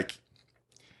bit, like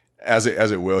as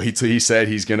it will. He said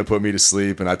he's gonna put me to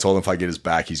sleep, and I told him if I get his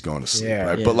back, he's going to sleep. Yeah.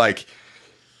 Right? Yeah. But like,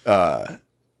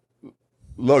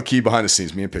 low key behind the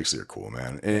scenes, me and Pixley are cool,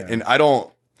 man. And I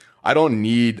don't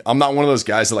need. I'm not one of those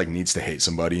guys that like needs to hate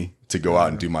somebody to go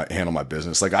out and handle my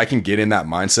business. Like I can get in that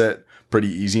mindset pretty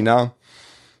easy now,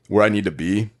 where I need to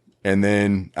be, and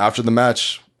then after the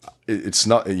match, it's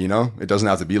not. It doesn't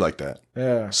have to be like that.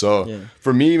 Yeah. So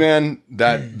for me, man,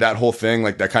 that whole thing,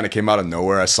 like that kind of came out of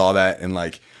nowhere. I saw that, and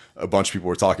like a bunch of people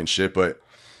were talking shit. But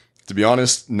to be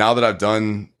honest, now that I've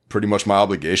done pretty much my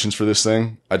obligations for this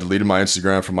thing, I deleted my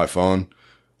Instagram from my phone.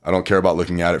 I don't care about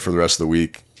looking at it for the rest of the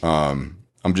week.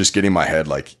 I'm just getting my head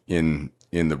like in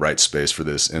the right space for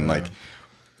this, and like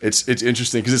it's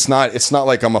interesting because it's not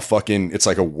like I'm it's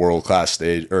like a world class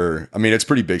stage, or I mean it's a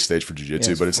pretty big stage for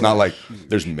jiu-jitsu, but it's not like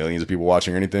there's millions of people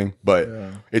watching or anything. But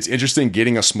it's interesting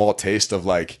getting a small taste of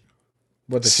like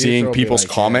seeing people's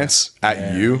comments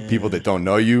at you, people that don't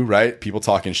know you, right? People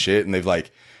talking shit and they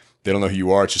don't know who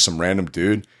you are. It's just some random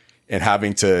dude, and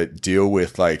having to deal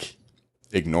with like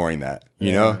ignoring that,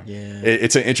 you know?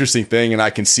 It's an interesting thing, and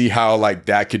I can see how like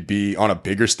that could be on a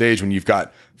bigger stage when you've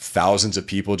got thousands of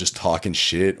people just talking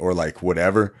shit or like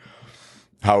whatever,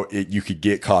 how you could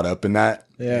get caught up in that.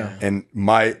 And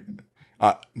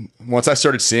once I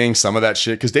started seeing some of that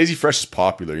shit, because Daisy Fresh is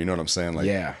popular, you know what I'm saying? Like,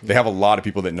 they have a lot of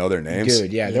people that know their names. Dude,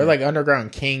 they're like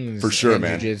underground kings for sure, in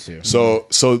man. jiu-jitsu.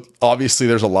 So obviously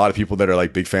there's a lot of people that are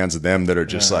like big fans of them that are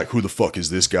just like, who the fuck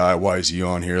is this guy? Why is he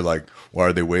on here? Like, why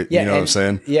are they waiting? You know what I'm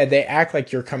saying? Yeah, they act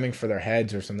like you're coming for their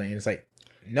heads or something. And it's like,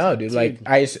 no, dude. Like,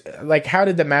 how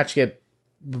did the match get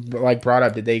like brought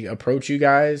up? Did they approach you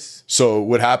guys? So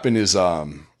what happened is,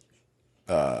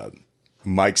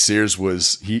 Mike Sears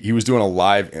was he was doing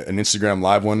an Instagram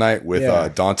live one night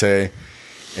with Dante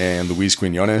and Luis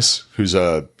Quinones, who's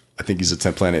I think he's a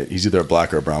 10 planet. He's either a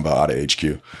black or a brown belt out of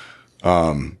HQ.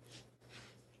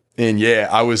 And yeah,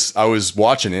 I was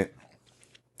watching it,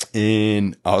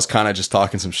 and I was kind of just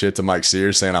talking some shit to Mike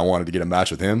Sears, saying I wanted to get a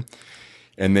match with him.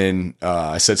 And then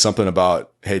I said something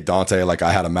about, hey Dante, like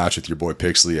I had a match with your boy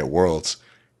Pixley at Worlds,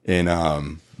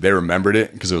 and they remembered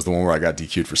it because it was the one where I got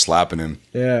DQ'd for slapping him.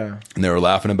 Yeah. And they were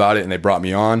laughing about it, and they brought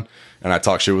me on, and I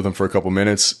talked shit with them for a couple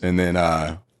minutes, and then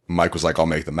Mike was like, I'll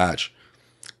make the match.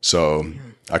 So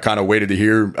I kind of waited to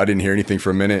hear. I didn't hear anything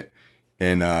for a minute,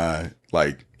 and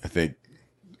like I think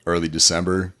early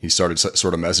December, he started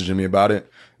sort of messaging me about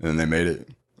it, and then they made it.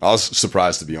 I was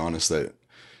surprised, to be honest, that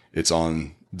it's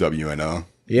on WNO.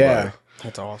 Yeah.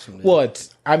 That's awesome, dude. Well,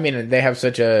 I mean, they have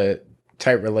such a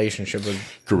tight relationship with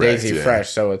Daisy Fresh,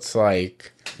 so it's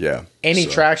like any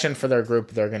traction for their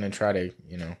group, they're going to try to,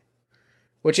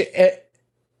 which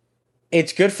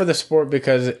it's good for the sport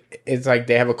because it's like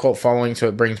they have a cult following, so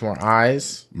it brings more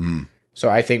eyes. So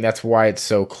I think that's why it's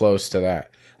so close to that.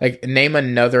 Like, name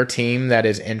another team that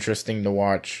is interesting to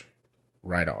watch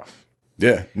right off.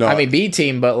 Yeah. No, I mean, B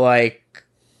team, but like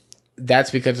that's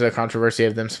because of the controversy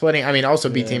of them splitting. I mean, also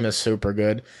B team is super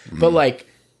good, but like,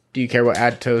 do you care what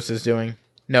Atos is doing?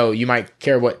 No, you might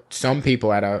care what some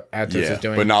people at Atos is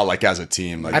doing, but not like as a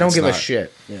team. Like, I don't give a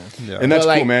shit. Yeah. And that's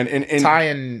but, cool, man. And Ty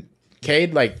and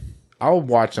Cade, like, I'll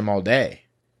watch them all day.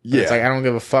 But it's like I don't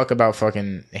give a fuck about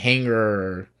fucking Hanger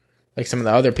or like some of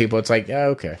the other people. It's like,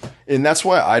 okay. And that's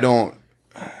why I don't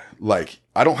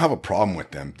have a problem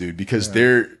with them, dude, because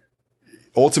they're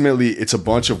ultimately it's a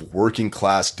bunch of working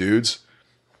class dudes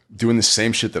doing the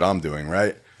same shit that I'm doing,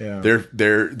 right? Yeah.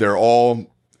 They're all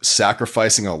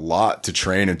sacrificing a lot to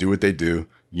train and do what they do.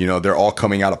 They're all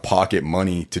coming out of pocket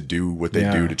money to do what they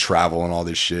do, to travel and all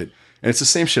this shit. And it's the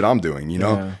same shit I'm doing,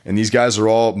 And these guys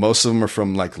are most of them are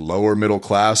from like lower middle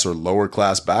class or lower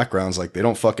class backgrounds. Like they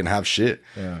don't fucking have shit.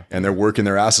 Yeah. And they're working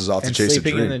their asses off to chase a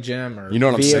dream. Sleeping in the gym or you know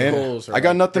what I'm saying? I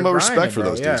got nothing but respect for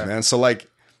those dudes, man. So like,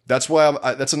 that's why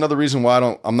that's another reason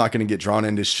why I'm not going to get drawn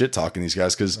into shit talking these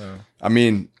guys. Cause I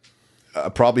mean, I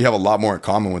probably have a lot more in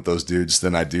common with those dudes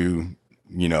than I do,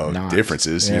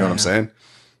 differences. You know what I'm saying?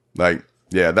 Like,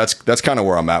 yeah, that's kind of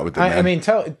where I'm at with them. I mean,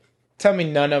 tell me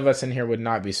none of us in here would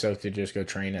not be stoked to just go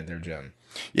train at their gym.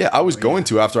 Yeah, I was going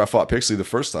to after I fought Pixley the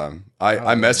first time.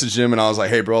 I messaged him and I was like,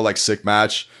 hey, bro, like sick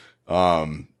match.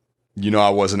 I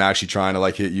wasn't actually trying to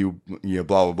like hit you, blah,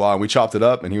 blah, blah. And we chopped it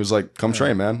up and he was like, come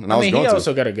train, man. And I was going to. He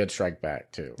also got a good strike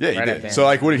back too. Yeah, he did. So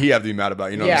like, what did he have to be mad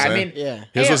about? You know what I'm saying? Yeah.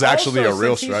 His was actually a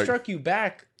real strike. He struck you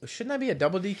back. Shouldn't that be a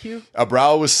double DQ?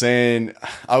 Abrao was saying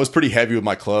I was pretty heavy with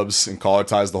my clubs and collar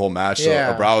ties the whole match. So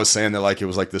Abrao was saying that like it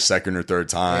was like the second or third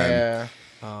time. Yeah.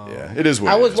 Yeah, it is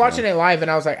what I was watching it live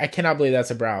and I was like, I cannot believe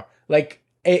that's Abrao. Like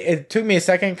it took me a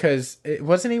second because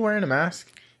wasn't he wearing a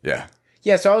mask? Yeah.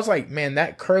 Yeah, so I was like, man,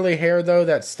 that curly hair though,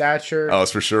 that stature. Oh,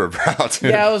 it's for sure Abrao,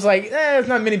 dude. Yeah, I was like, there's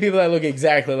not many people that look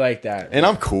exactly like that. And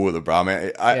I'm cool with Abrao,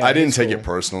 man. I didn't take it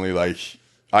personally. Like,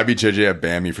 IBJJ had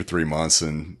banned me for 3 months,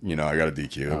 and I got a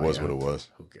DQ. It was what it was.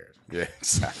 Who cares? Yeah,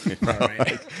 exactly. Bro.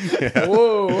 Right.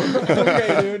 Whoa.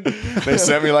 Okay, dude. They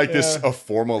sent me a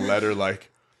formal letter like,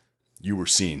 you were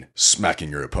seen smacking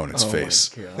your opponent's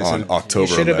face on October.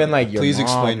 You should have 11th. been like, Please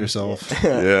explain yourself.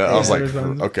 Yeah, I was like,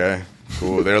 okay,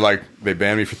 cool. They're like, they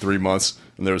banned me for 3 months,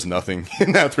 and there was nothing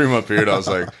in that 3-month period. I was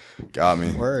like, got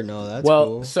me. Word, no, that's well,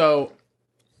 cool. so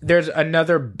there's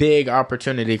another big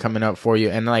opportunity coming up for you,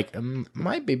 and like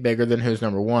might be bigger than Who's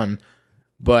Number One,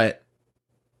 but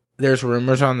there's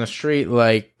rumors on the street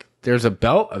like there's a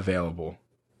belt available.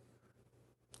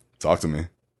 Talk to me.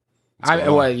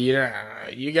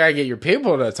 You gotta get your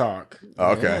people to talk.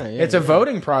 Okay. It's a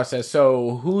voting process,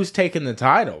 so who's taking the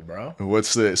title, bro?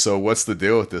 What's the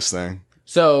deal with this thing?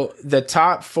 So the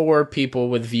top 4 people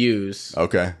with views,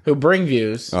 Okay. who bring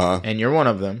views, Uh-huh. and you're one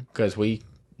of them because we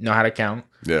know how to count.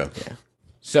 Yeah.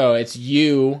 So it's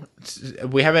you.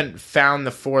 We haven't found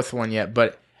the 4th one yet,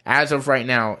 but as of right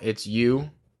now, it's you,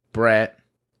 Brett,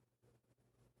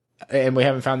 and we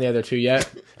haven't found the other 2 yet.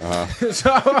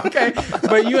 So okay,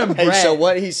 but you and Brett. Hey, so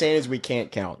what he's saying is we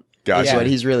can't count. Gotcha. That's what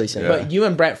he's really saying. Yeah. But you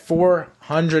and Brett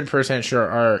 400% sure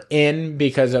are in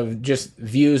because of just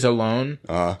views alone.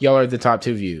 Y'all are the top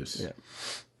 2 views. Yeah.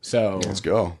 So Let's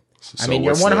go. I mean,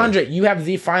 you're 100. You have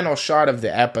the final shot of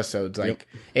the episodes. Like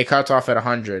it cuts off at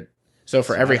 100. So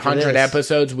for every 100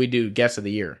 episodes, we do guess of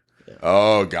the year.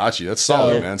 Oh, got you. That's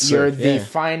solid, man. You're Sick. the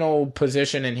final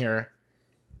position in here.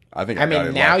 I think. I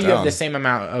mean, now you have the same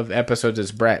amount of episodes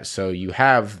as Brett, so you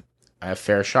have a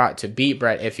fair shot to beat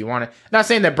Brett if you want to. Not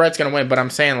saying that Brett's gonna win, but I'm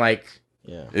saying like,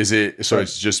 Is it so?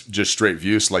 It's just straight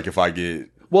views. Like if I get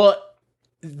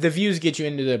the views get you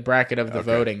into the bracket of the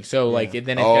voting. So like then it's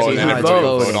then gonna I be have to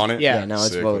vote. vote on it. Yeah, now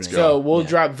it's Sick, voting. let's go. So we'll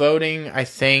drop voting. I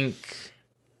think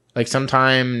like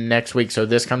sometime next week. So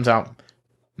this comes out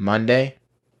Monday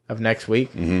of next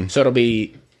week. Mm-hmm. So it'll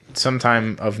be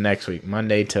sometime of next week,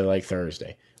 Monday to like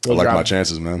Thursday. I like my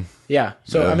chances, man. Yeah.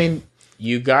 So I mean,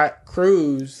 you got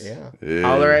Cruz. Yeah.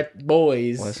 Holler at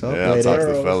boys. What's up, Yeah, I'll ladies? talk to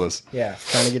the fellas. Yeah.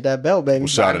 Trying to get that belt, baby. We'll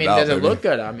shout I mean, it out, does it baby. look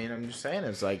good? I mean, I'm just saying,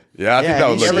 it's like. Yeah, I think that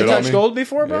would you look You ever good on touched me. gold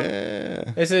before, bro? Yeah.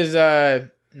 This is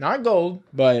not gold,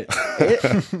 but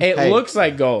it looks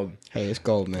like gold. Hey, it's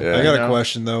gold, man. Yeah. I got know? a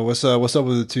question though. What's up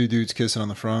with the 2 dudes kissing on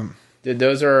the front? Dude,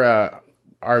 those are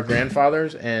our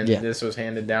grandfathers, and Yeah. this was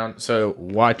handed down. So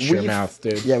watch your mouth,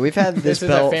 dude. Yeah, we've had this This is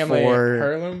a belt family for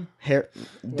heirloom.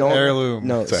 Heirloom.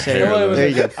 No, It's a say- heirloom. There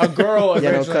you go. A girl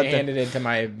Yeah, no, originally cut that. handed it to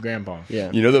my grandpa.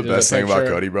 Yeah. You know the There's best a thing about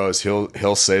picture. Cody, bro, is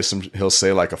he'll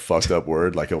say like a fucked up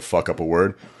word, like he'll fuck up a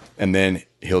word, and then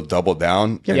he'll double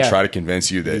down and Yeah. try to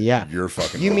convince you that Yeah. you're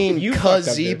fucking. You wrong. mean You fucked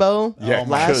up, dude. Kazebo? Yeah,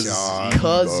 Last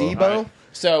Kazebo?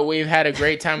 So we've had a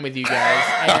great time with you guys,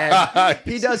 and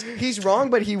He does. He's wrong,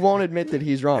 but he won't admit that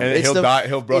he's wrong. and It's he'll the- die.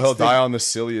 He'll it's die on the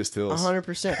silliest hills.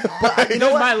 100%. But you know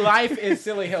dude, what? my life is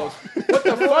Silly Hills. What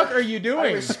the fuck are you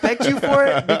doing? Respect you for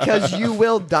it because you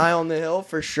will die on the hill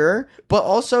for sure. But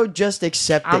also just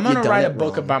accept that I'm gonna you done write a it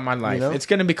book wrong, about my life. you know? It's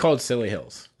gonna be called Silly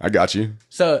Hills. I got you.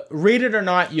 So read it or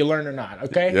not, you learn or not.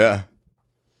 Okay. Yeah.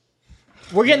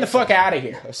 We're getting the fuck out of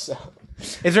here.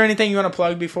 Is there anything you want to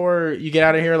plug before you get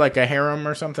out of here, like a harem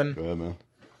or something? Go ahead, man.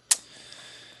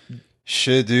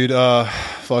 Shit, dude.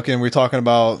 Fucking, we were talking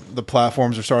about the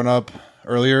platforms we're starting up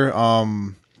earlier.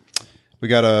 We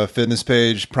got a fitness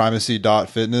page,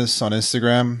 primacy.fitness on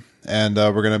Instagram, and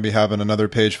we're gonna be having another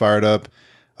page fired up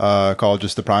called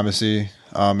just the Primacy.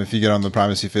 If you get on the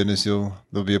Primacy Fitness, there'll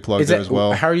be a plug there as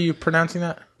well. How are you pronouncing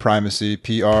that? Primacy,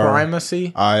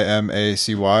 Primacy.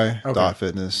 PRIMACY dot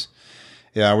fitness.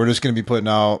 Yeah, we're just gonna be putting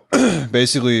out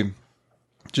basically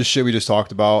just shit we just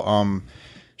talked about.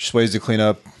 Just ways to clean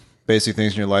up basic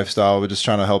things in your lifestyle. We're just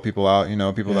trying to help people out. You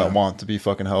know, people that want to be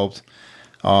fucking helped.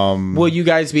 Will you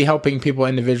guys be helping people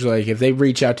individually? Like if they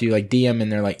reach out to you, like DM,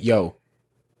 and they're like, "Yo,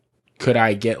 could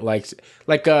I get like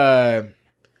a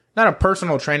not a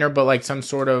personal trainer, but like some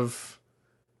sort of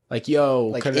like, yo,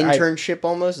 Like could internship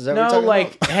almost? Is that what No, you're talking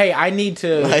like, about? hey, I need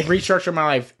to Like- restructure my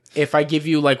life. If I give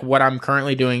you like what I'm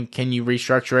currently doing, can you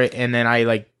restructure it? And then I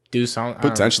like do something. I don't know.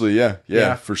 Potentially, yeah,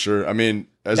 Yeah. for sure. I mean,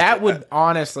 That would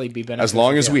honestly be beneficial. as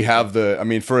long as yeah. we have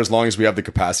for as long as we have the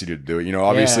capacity to do it. You know,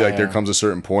 obviously, like there Yeah. comes a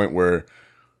certain point where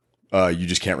you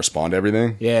just can't respond to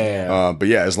everything. Yeah. But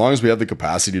yeah, as long as we have the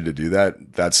capacity to do that,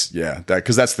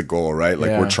 because that's the goal, right?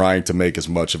 Like Yeah. we're trying to make as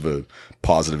much of a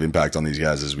positive impact on these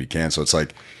guys as we can. So it's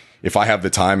like, if I have the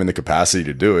time and the capacity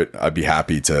to do it, I'd be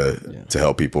happy to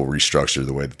help people restructure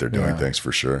the way that they're doing things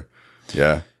for sure.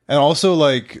 Yeah. And also,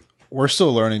 like, we're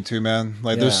still learning too, man.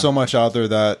 Like, there's Yeah. so much out there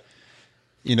that,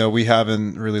 you know, we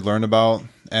haven't really learned about.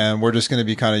 And we're just going to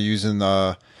be kind of using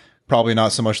probably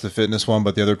not so much the fitness one,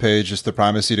 but the other page, just the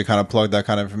primacy to kind of plug that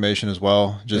kind of information as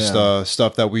well. Just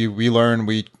stuff that we learned,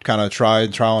 we kind of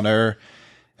tried, trial and error,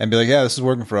 and be like, yeah, this is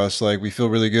working for us. Like, we feel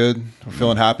really good. We're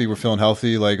feeling happy. We're feeling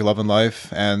healthy, like loving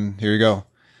life. And here you go.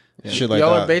 Yeah. Shit like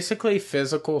Y'all that. are basically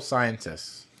physical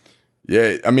scientists.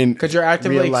 Yeah, I mean, because you're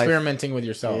actively Real life. experimenting with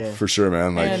yourself for sure,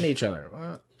 man. Like, and each other.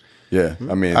 What? Yeah,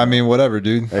 I mean, whatever,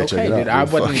 dude. Hey, check Okay, it out, dude. I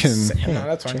dude. wouldn't. Fucking Say, no,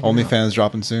 that's fine. OnlyFans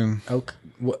dropping soon. Okay.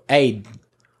 Well, hey,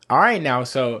 all right now.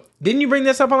 So, didn't you bring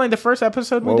this up on like the first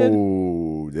episode we did?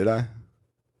 Oh, did I?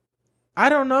 I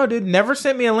don't know, dude. Never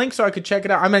sent me a link so I could check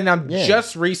it out. I mean, I'm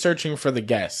just researching for the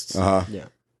guests. Yeah.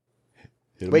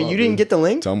 Wait, you didn't get the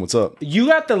link? Tell them what's up. You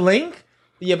got the link?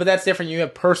 Yeah, but that's different. You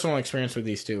have personal experience with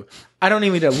these two. I don't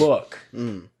even need to look.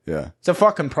 Yeah. It's a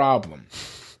fucking problem.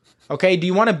 Okay, do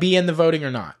you want to be in the voting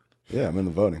or not? Yeah, I'm in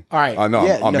the voting. All right. No,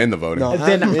 I'm in the voting. No.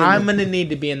 Then I'm going to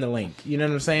need to be in the link. You know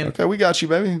what I'm saying? Okay, we got you,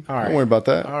 baby. All right. Don't worry about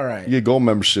that. All right. You get gold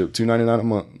membership, $2.99 a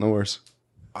month. No worries.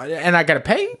 And I got to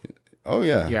pay? Oh,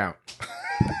 yeah. Yeah.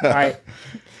 All right.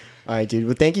 All right, dude.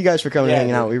 Well, thank you guys for coming and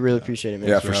hanging dude. out. We really appreciate it, man.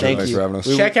 Yeah, for sure. Thank Thanks you. for having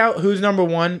us. Check out Who's Number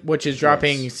One, which is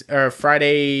dropping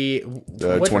Friday...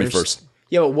 21st.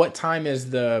 Yeah, but what time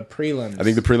is the prelims? I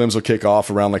think the prelims will kick off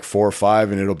around like 4 or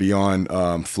 5, and it'll be on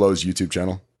Flo's YouTube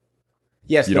channel.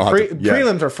 Yes, You the don't have to- yeah.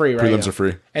 prelims are free, right? Prelims are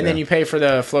free. And then you pay for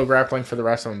the Flow grappling for the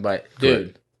rest of them. But,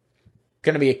 dude,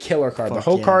 going to be a killer card. The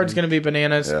whole card's going to be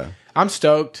bananas. Yeah. I'm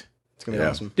stoked. It's going to be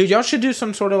awesome. Dude, y'all should do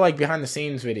some sort of like behind the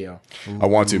scenes video. I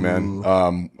want to, man.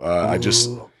 I'm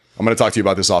going to talk to you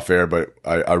about this off air, but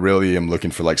I really am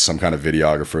looking for like some kind of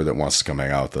videographer that wants to come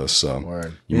hang out with us. So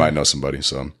you might know somebody.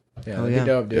 So Yeah, that'd be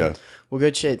dope, dude. yeah. Well,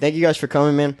 good shit. Thank you guys for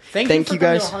coming, man. Thank you for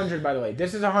coming to 100, by the way.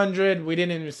 This is 100. We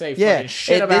didn't even say fucking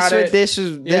shit about it. This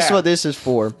is what this is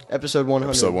for. Episode 100.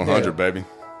 Episode 100, baby.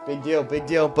 Big deal, big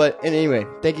deal. But anyway,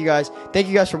 thank you guys. Thank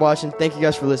you guys for watching. Thank you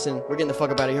guys for listening. We're getting the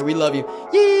fuck up out of here. We love you.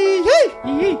 Yee! Hey!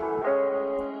 Yee.